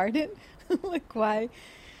my garden. Like, why?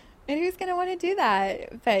 And who's going to want to do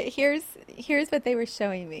that? But here's what they were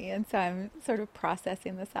showing me. And so I'm sort of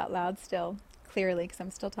processing this out loud still, clearly, because I'm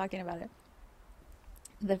still talking about it.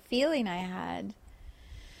 The feeling I had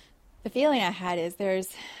is there's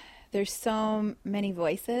so many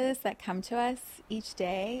voices that come to us each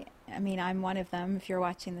day. I mean, I'm one of them if you're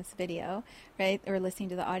watching this video, right? Or listening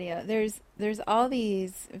to the audio. There's all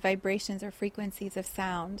these vibrations or frequencies of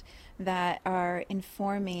sound that are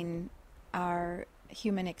informing our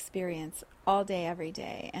human experience all day, every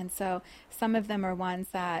day. And so some of them are ones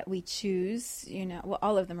that we choose, well,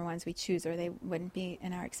 all of them are ones we choose or they wouldn't be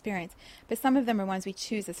in our experience. But some of them are ones we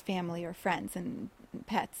choose as family or friends and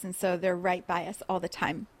pets. And so they're right by us all the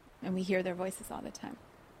time. And we hear their voices all the time.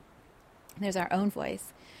 There's our own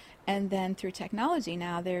voice. And then through technology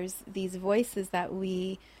now, there's these voices that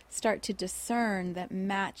we start to discern that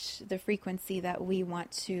match the frequency that we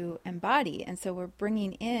want to embody. And so we're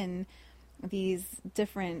bringing in these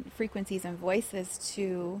different frequencies and voices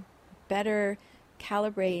to better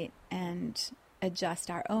calibrate and adjust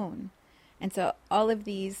our own. And so all of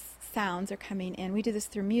these sounds are coming in. We do this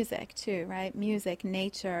through music too, right? Music,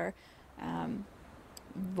 nature,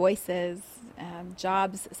 voices,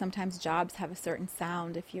 jobs. Sometimes jobs have a certain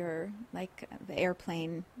sound. If you're like the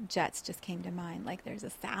airplane jets just came to mind, like there's a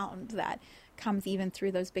sound that comes even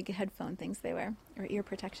through those big headphone things they wear or ear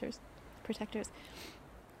protectors.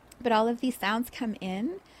 But all of these sounds come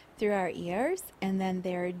in through our ears, and then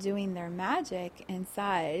they're doing their magic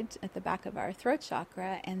inside at the back of our throat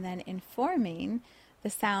chakra, and then informing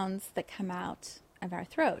the sounds that come out of our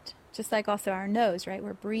throat. Just like also our nose, right?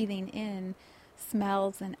 We're breathing in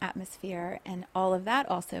smells and atmosphere, and all of that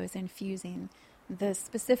also is infusing the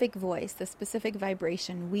specific voice, the specific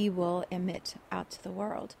vibration we will emit out to the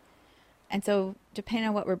world. And so depending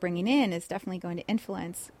on what we're bringing in is definitely going to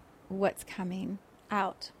influence what's coming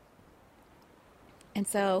out. And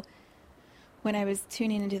so when I was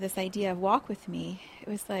tuning into this idea of walk with me,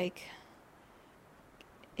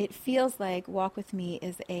 it feels like walk with me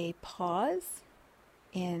is a pause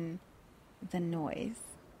in the noise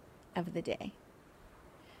of the day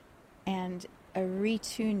and a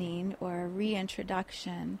retuning or a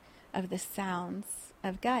reintroduction of the sounds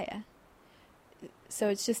of Gaia. So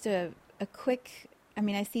it's just a quick,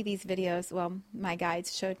 I see these videos, well, my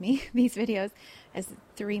guides showed me these videos as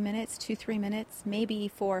 3 minutes, 2-3 minutes, maybe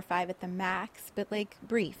 4 or 5 at the max, but like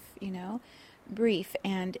brief.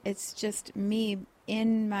 And it's just me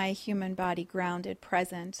in my human body, grounded,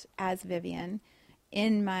 present as Vivian,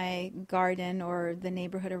 in my garden or the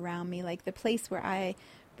neighborhood around me, like the place where I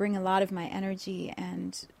bring a lot of my energy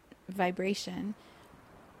and vibration,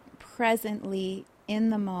 presently in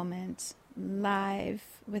the moment, live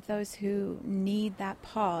with those who need that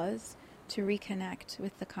pause to reconnect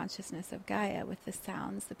with the consciousness of Gaia, with the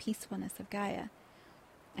sounds, the peacefulness of Gaia.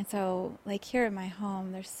 And so, like here at my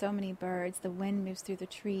home, there's so many birds. The wind moves through the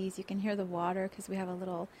trees. You can hear the water because we have a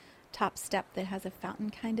little top step that has a fountain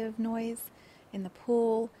kind of noise in the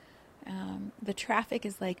pool. The traffic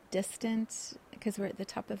is like distant because we're at the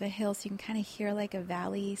top of a hill, so you can kind of hear like a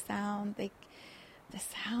valley sound. The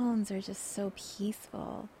sounds are just so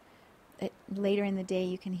peaceful. Later in the day,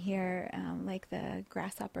 you can hear like the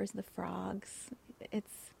grasshoppers, the frogs.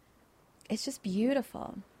 It's just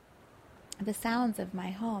beautiful. The sounds of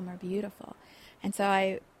my home are beautiful. And so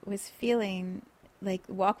I was feeling like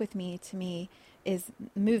walk with me to me is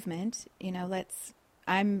movement.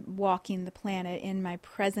 I'm walking the planet in my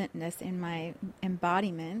presentness, in my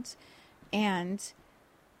embodiment. And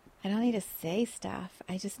I don't need to say stuff.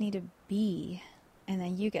 I just need to be. And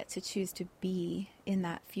then you get to choose to be in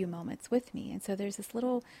that few moments with me. And so there's this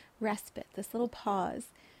little respite, this little pause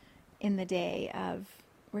in the day of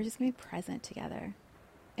we're just going to be present together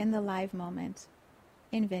in the live moment,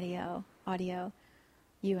 in video, audio,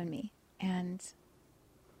 you and me, and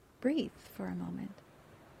breathe for a moment.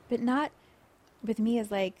 But not with me as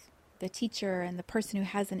like the teacher and the person who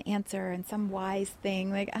has an answer and some wise thing.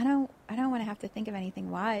 Like I don't want to have to think of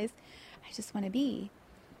anything wise. I just want to be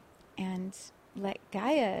and let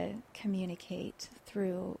Gaia communicate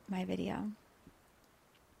through my video.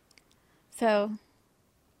 So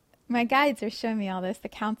my guides are showing me all this, the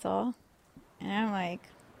council, and I'm like,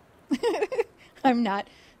 I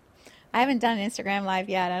haven't done an Instagram live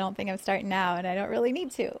yet. I don't think I'm starting now, and I don't really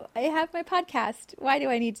need to. I have my podcast. Why do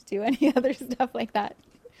I need to do any other stuff like that?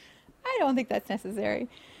 I don't think that's necessary.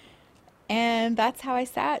 And that's how I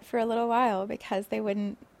sat for a little while because they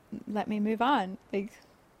wouldn't let me move on.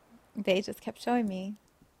 They just kept showing me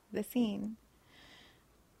the scene.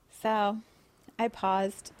 So I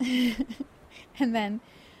paused and then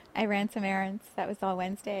I ran some errands. That was all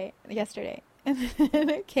yesterday. And then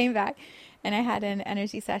I came back and I had an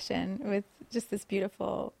energy session with just this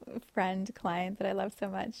beautiful friend, client that I love so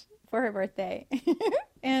much for her birthday.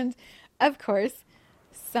 And of course,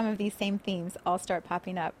 some of these same themes all start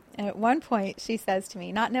popping up. And at one point, she says to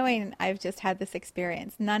me, not knowing I've just had this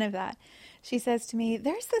experience, none of that. She says to me,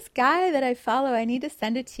 there's this guy that I follow. I need to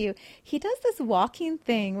send it to you. He does this walking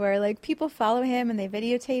thing where like people follow him and they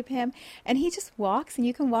videotape him and he just walks and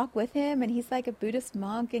you can walk with him. And he's like a Buddhist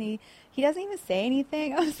monk and he doesn't even say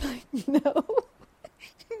anything. I was like, no,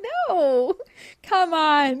 no, come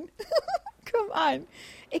on, come on.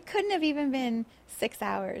 It couldn't have even been 6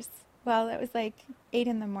 hours. Well, it was like 8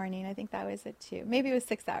 in the morning. I think that was it too. Maybe it was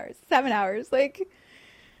 6 hours, 7 hours. Like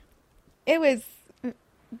it was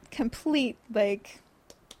complete, like,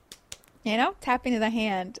 you know, tapping of the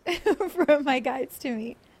hand from my guides to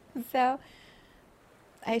me. So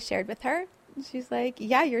I shared with her. She's like,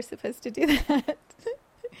 yeah, you're supposed to do that.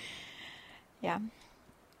 Yeah.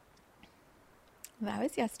 That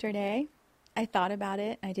was yesterday. I thought about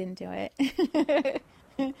it. I didn't do it.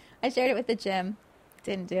 I shared it with the gym.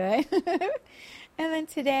 Didn't do it. And then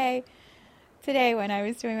today when I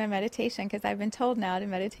was doing my meditation, because I've been told now to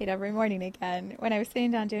meditate every morning again, when I was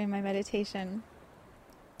sitting down doing my meditation,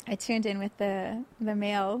 I tuned in with the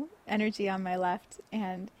male energy on my left,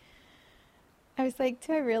 and I was like,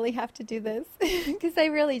 do I really have to do this? Because I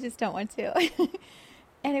really just don't want to.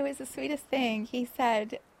 And it was the sweetest thing. He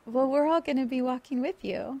said, well, we're all going to be walking with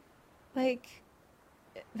you. Like,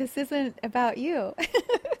 this isn't about you.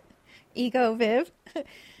 Ego Viv.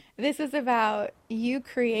 This is about you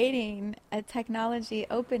creating a technology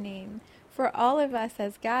opening for all of us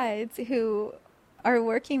as guides who are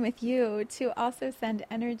working with you to also send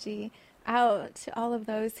energy out to all of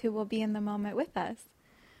those who will be in the moment with us.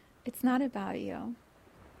 It's not about you.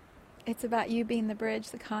 It's about you being the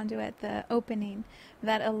bridge, the conduit, the opening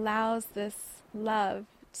that allows this love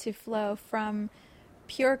to flow from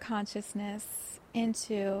pure consciousness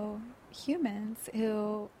into humans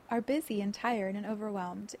who are busy and tired and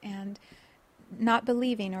overwhelmed and not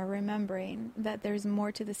believing or remembering that there's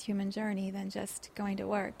more to this human journey than just going to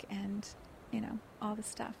work and, you know, all the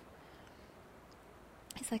stuff.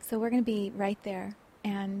 It's like, so we're going to be right there,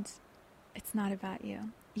 and it's not about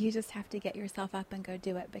you. You just have to get yourself up and go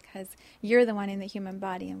do it because you're the one in the human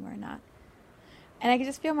body and we're not. And I could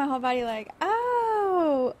just feel my whole body like,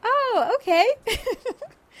 oh, okay.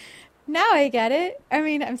 Now I get it. I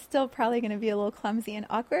mean, I'm still probably going to be a little clumsy and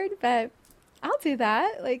awkward, but I'll do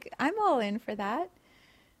that. Like, I'm all in for that.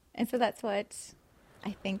 And so that's what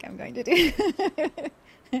I think I'm going to do.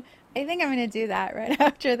 I think I'm going to do that right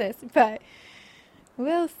after this, but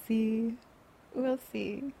we'll see. We'll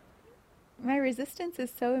see. My resistance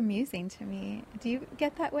is so amusing to me. Do you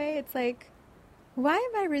get that way? It's like, why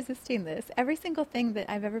am I resisting this? Every single thing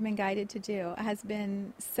that I've ever been guided to do has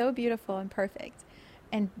been so beautiful and perfect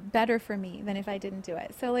and better for me than if I didn't do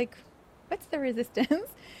it. So like, what's the resistance?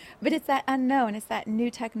 But it's that unknown. It's that new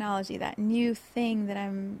technology, that new thing that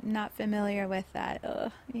I'm not familiar with that,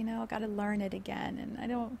 I've got to learn it again. And I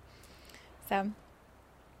don't. So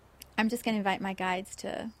I'm just going to invite my guides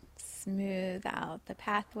to smooth out the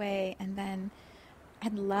pathway. And then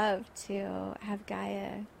I'd love to have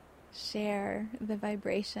Gaia share the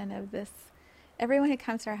vibration of this. Everyone who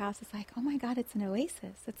comes to our house is like, oh my God, it's an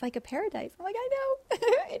oasis. It's like a paradise. I'm like, I know,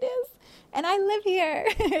 it is. And I live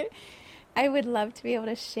here. I would love to be able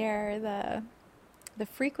to share the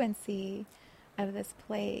frequency of this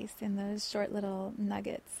place in those short little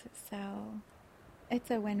nuggets. So it's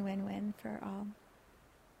a win-win-win for all.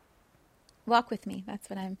 Walk with me. That's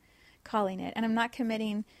what I'm calling it. And I'm not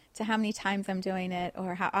committing to how many times I'm doing it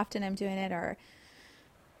or how often I'm doing it or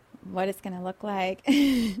what it's going to look like.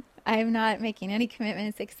 I'm not making any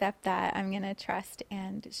commitments except that I'm going to trust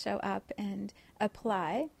and show up and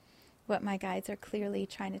apply what my guides are clearly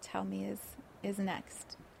trying to tell me is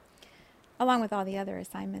next, along with all the other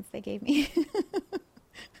assignments they gave me.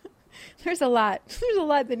 There's a lot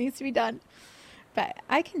that needs to be done, but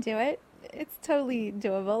I can do it. It's totally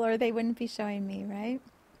doable, or they wouldn't be showing me, right?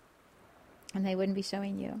 And they wouldn't be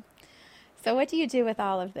showing you. So what do you do with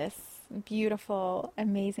all of this beautiful,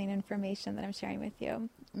 amazing information that I'm sharing with you?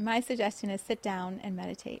 My suggestion is sit down and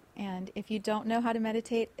meditate. And if you don't know how to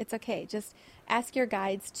meditate, it's okay. Just ask your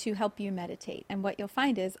guides to help you meditate. And what you'll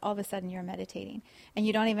find is all of a sudden you're meditating. And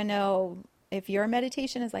you don't even know if your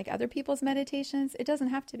meditation is like other people's meditations. It doesn't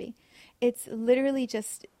have to be. It's literally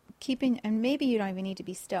just keeping, and maybe you don't even need to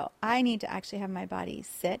be still. I need to actually have my body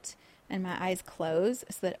sit and my eyes close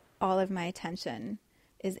so that all of my attention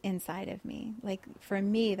is inside of me. Like for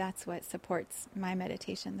me, that's what supports my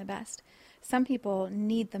meditation the best. Some people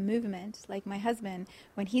need the movement. Like my husband,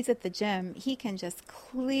 when he's at the gym, he can just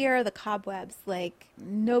clear the cobwebs like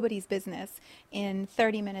nobody's business in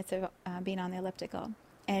 30 minutes of being on the elliptical.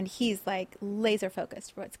 And he's like laser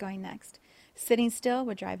focused for what's going next. Sitting still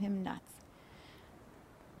would drive him nuts.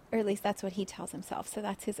 Or at least that's what he tells himself. So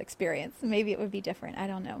that's his experience. Maybe it would be different. I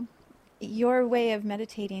don't know. Your way of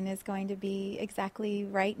meditating is going to be exactly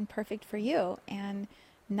right and perfect for you. And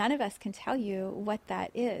none of us can tell you what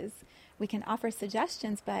that is. We can offer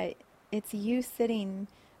suggestions, but it's you sitting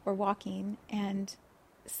or walking and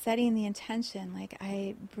setting the intention. Like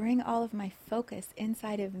I bring all of my focus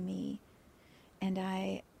inside of me. And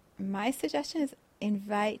my suggestion is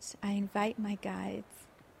I invite my guides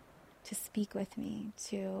to speak with me,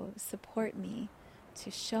 to support me, to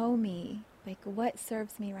show me like what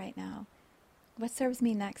serves me right now, what serves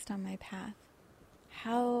me next on my path.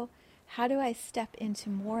 How do I step into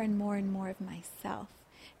more and more and more of myself?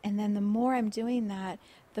 And then the more I'm doing that,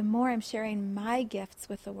 the more I'm sharing my gifts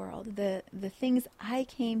with the world, the things I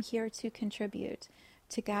came here to contribute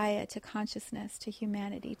to Gaia, to consciousness, to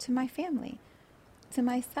humanity, to my family, to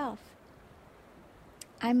myself.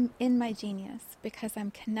 I'm in my genius because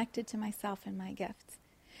I'm connected to myself and my gifts.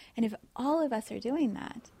 And if all of us are doing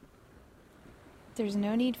that, there's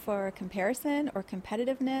no need for comparison or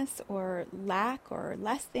competitiveness or lack or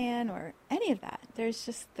less than or any of that. There's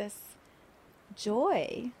just this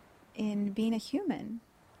joy in being a human,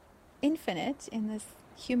 infinite in this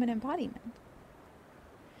human embodiment.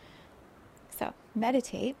 So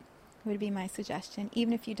meditate would be my suggestion,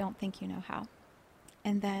 even if you don't think you know how.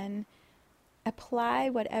 And then apply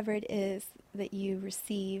whatever it is that you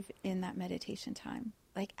receive in that meditation time.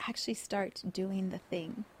 Like actually start doing the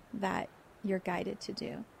thing that you're guided to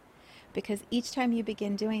do. Because each time you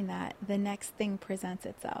begin doing that, the next thing presents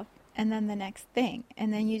itself. And then the next thing.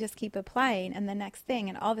 And then you just keep applying and the next thing.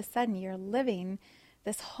 And all of a sudden you're living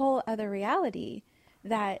this whole other reality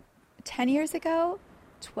that 10 years ago,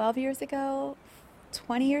 12 years ago,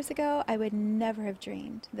 20 years ago, I would never have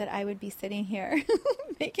dreamed that I would be sitting here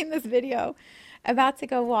making this video, about to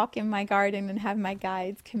go walk in my garden and have my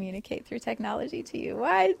guides communicate through technology to you.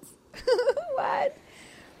 What? What?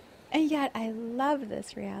 And yet I love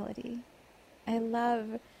this reality. I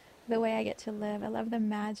love the way I get to live. I love the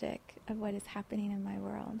magic of what is happening in my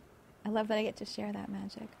world. I love that I get to share that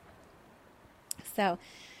magic. So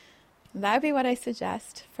that would be what I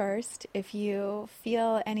suggest first. If you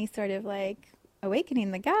feel any sort of like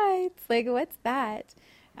awakening the guides, like what's that?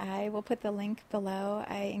 I will put the link below.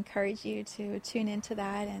 I encourage you to tune into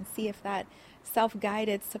that and see if that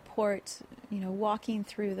self-guided support, walking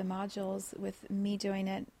through the modules with me doing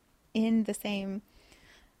it in the same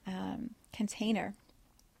container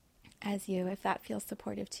as you, if that feels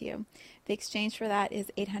supportive to you. The exchange for that is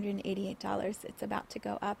 $888. It's about to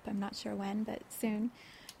go up. I'm not sure when, but soon.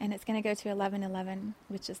 And it's going to go to 1111,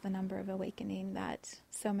 which is the number of awakening that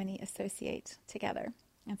so many associate together.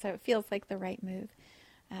 And so it feels like the right move.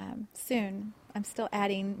 Soon, I'm still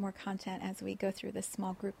adding more content as we go through this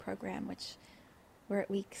small group program, which we're at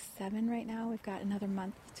week 7 right now. We've got another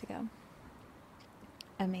month to go.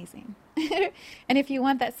 Amazing. And if you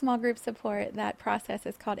want that small group support, that process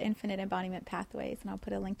is called Infinite Embodiment Pathways, and I'll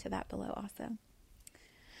put a link to that below also.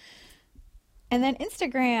 And then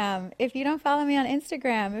Instagram. If you don't follow me on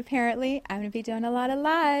Instagram, apparently I'm going to be doing a lot of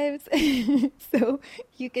lives. So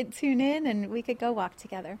you could tune in and we could go walk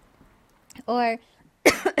together. Or,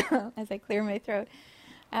 as I clear my throat,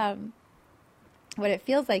 what it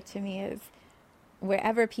feels like to me is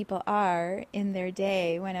wherever people are in their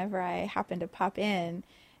day, whenever I happen to pop in,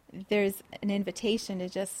 there's an invitation to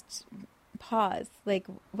just pause. Like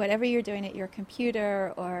whatever you're doing at your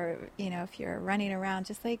computer or, if you're running around,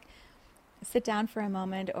 just like sit down for a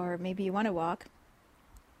moment, or maybe you want to walk.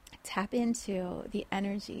 Tap into the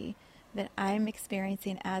energy that I'm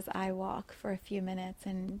experiencing as I walk for a few minutes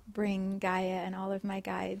and bring Gaia and all of my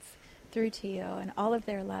guides through to you and all of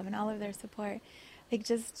their love and all of their support. Like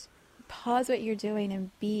just pause what you're doing and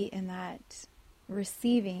be in that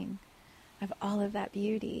receiving of all of that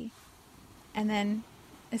beauty. And then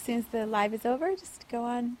as soon as the live is over, just go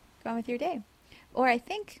on with your day. Or I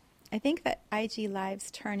think that IG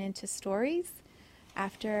lives turn into stories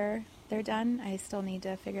after they're done. I still need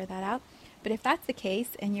to figure that out. But if that's the case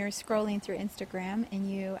and you're scrolling through Instagram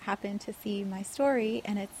and you happen to see my story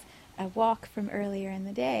and it's a walk from earlier in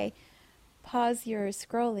the day, pause your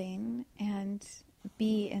scrolling and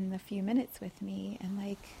be in the few minutes with me and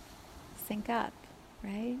like sync up,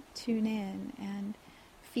 right? Tune in and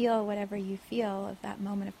feel whatever you feel of that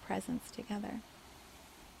moment of presence together.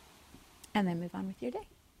 And then move on with your day.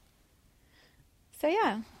 So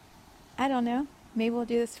yeah, I don't know. Maybe we'll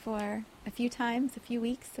do this for a few times, a few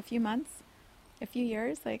weeks, a few months, a few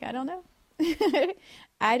years. Like, I don't know.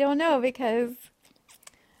 I don't know, because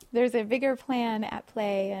there's a bigger plan at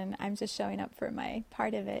play, and I'm just showing up for my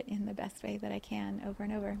part of it in the best way that I can over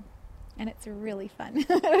and over. And it's really fun.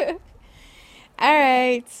 All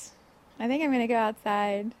right. I think I'm going to go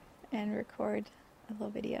outside and record a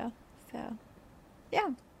little video. So,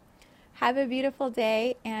 yeah. Have a beautiful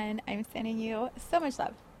day, and I'm sending you so much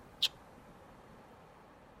love.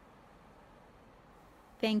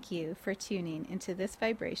 Thank you for tuning into this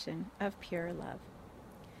vibration of pure love.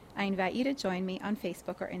 I invite you to join me on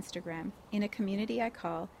Facebook or Instagram in a community I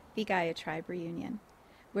call the Gaia Tribe Reunion,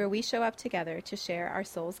 where we show up together to share our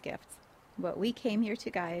soul's gifts, what we came here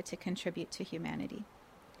to Gaia to contribute to humanity.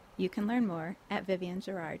 You can learn more at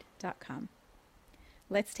VivianGerard.com.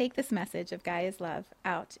 Let's take this message of Gaia's love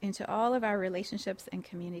out into all of our relationships and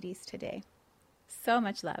communities today. So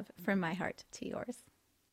much love from my heart to yours.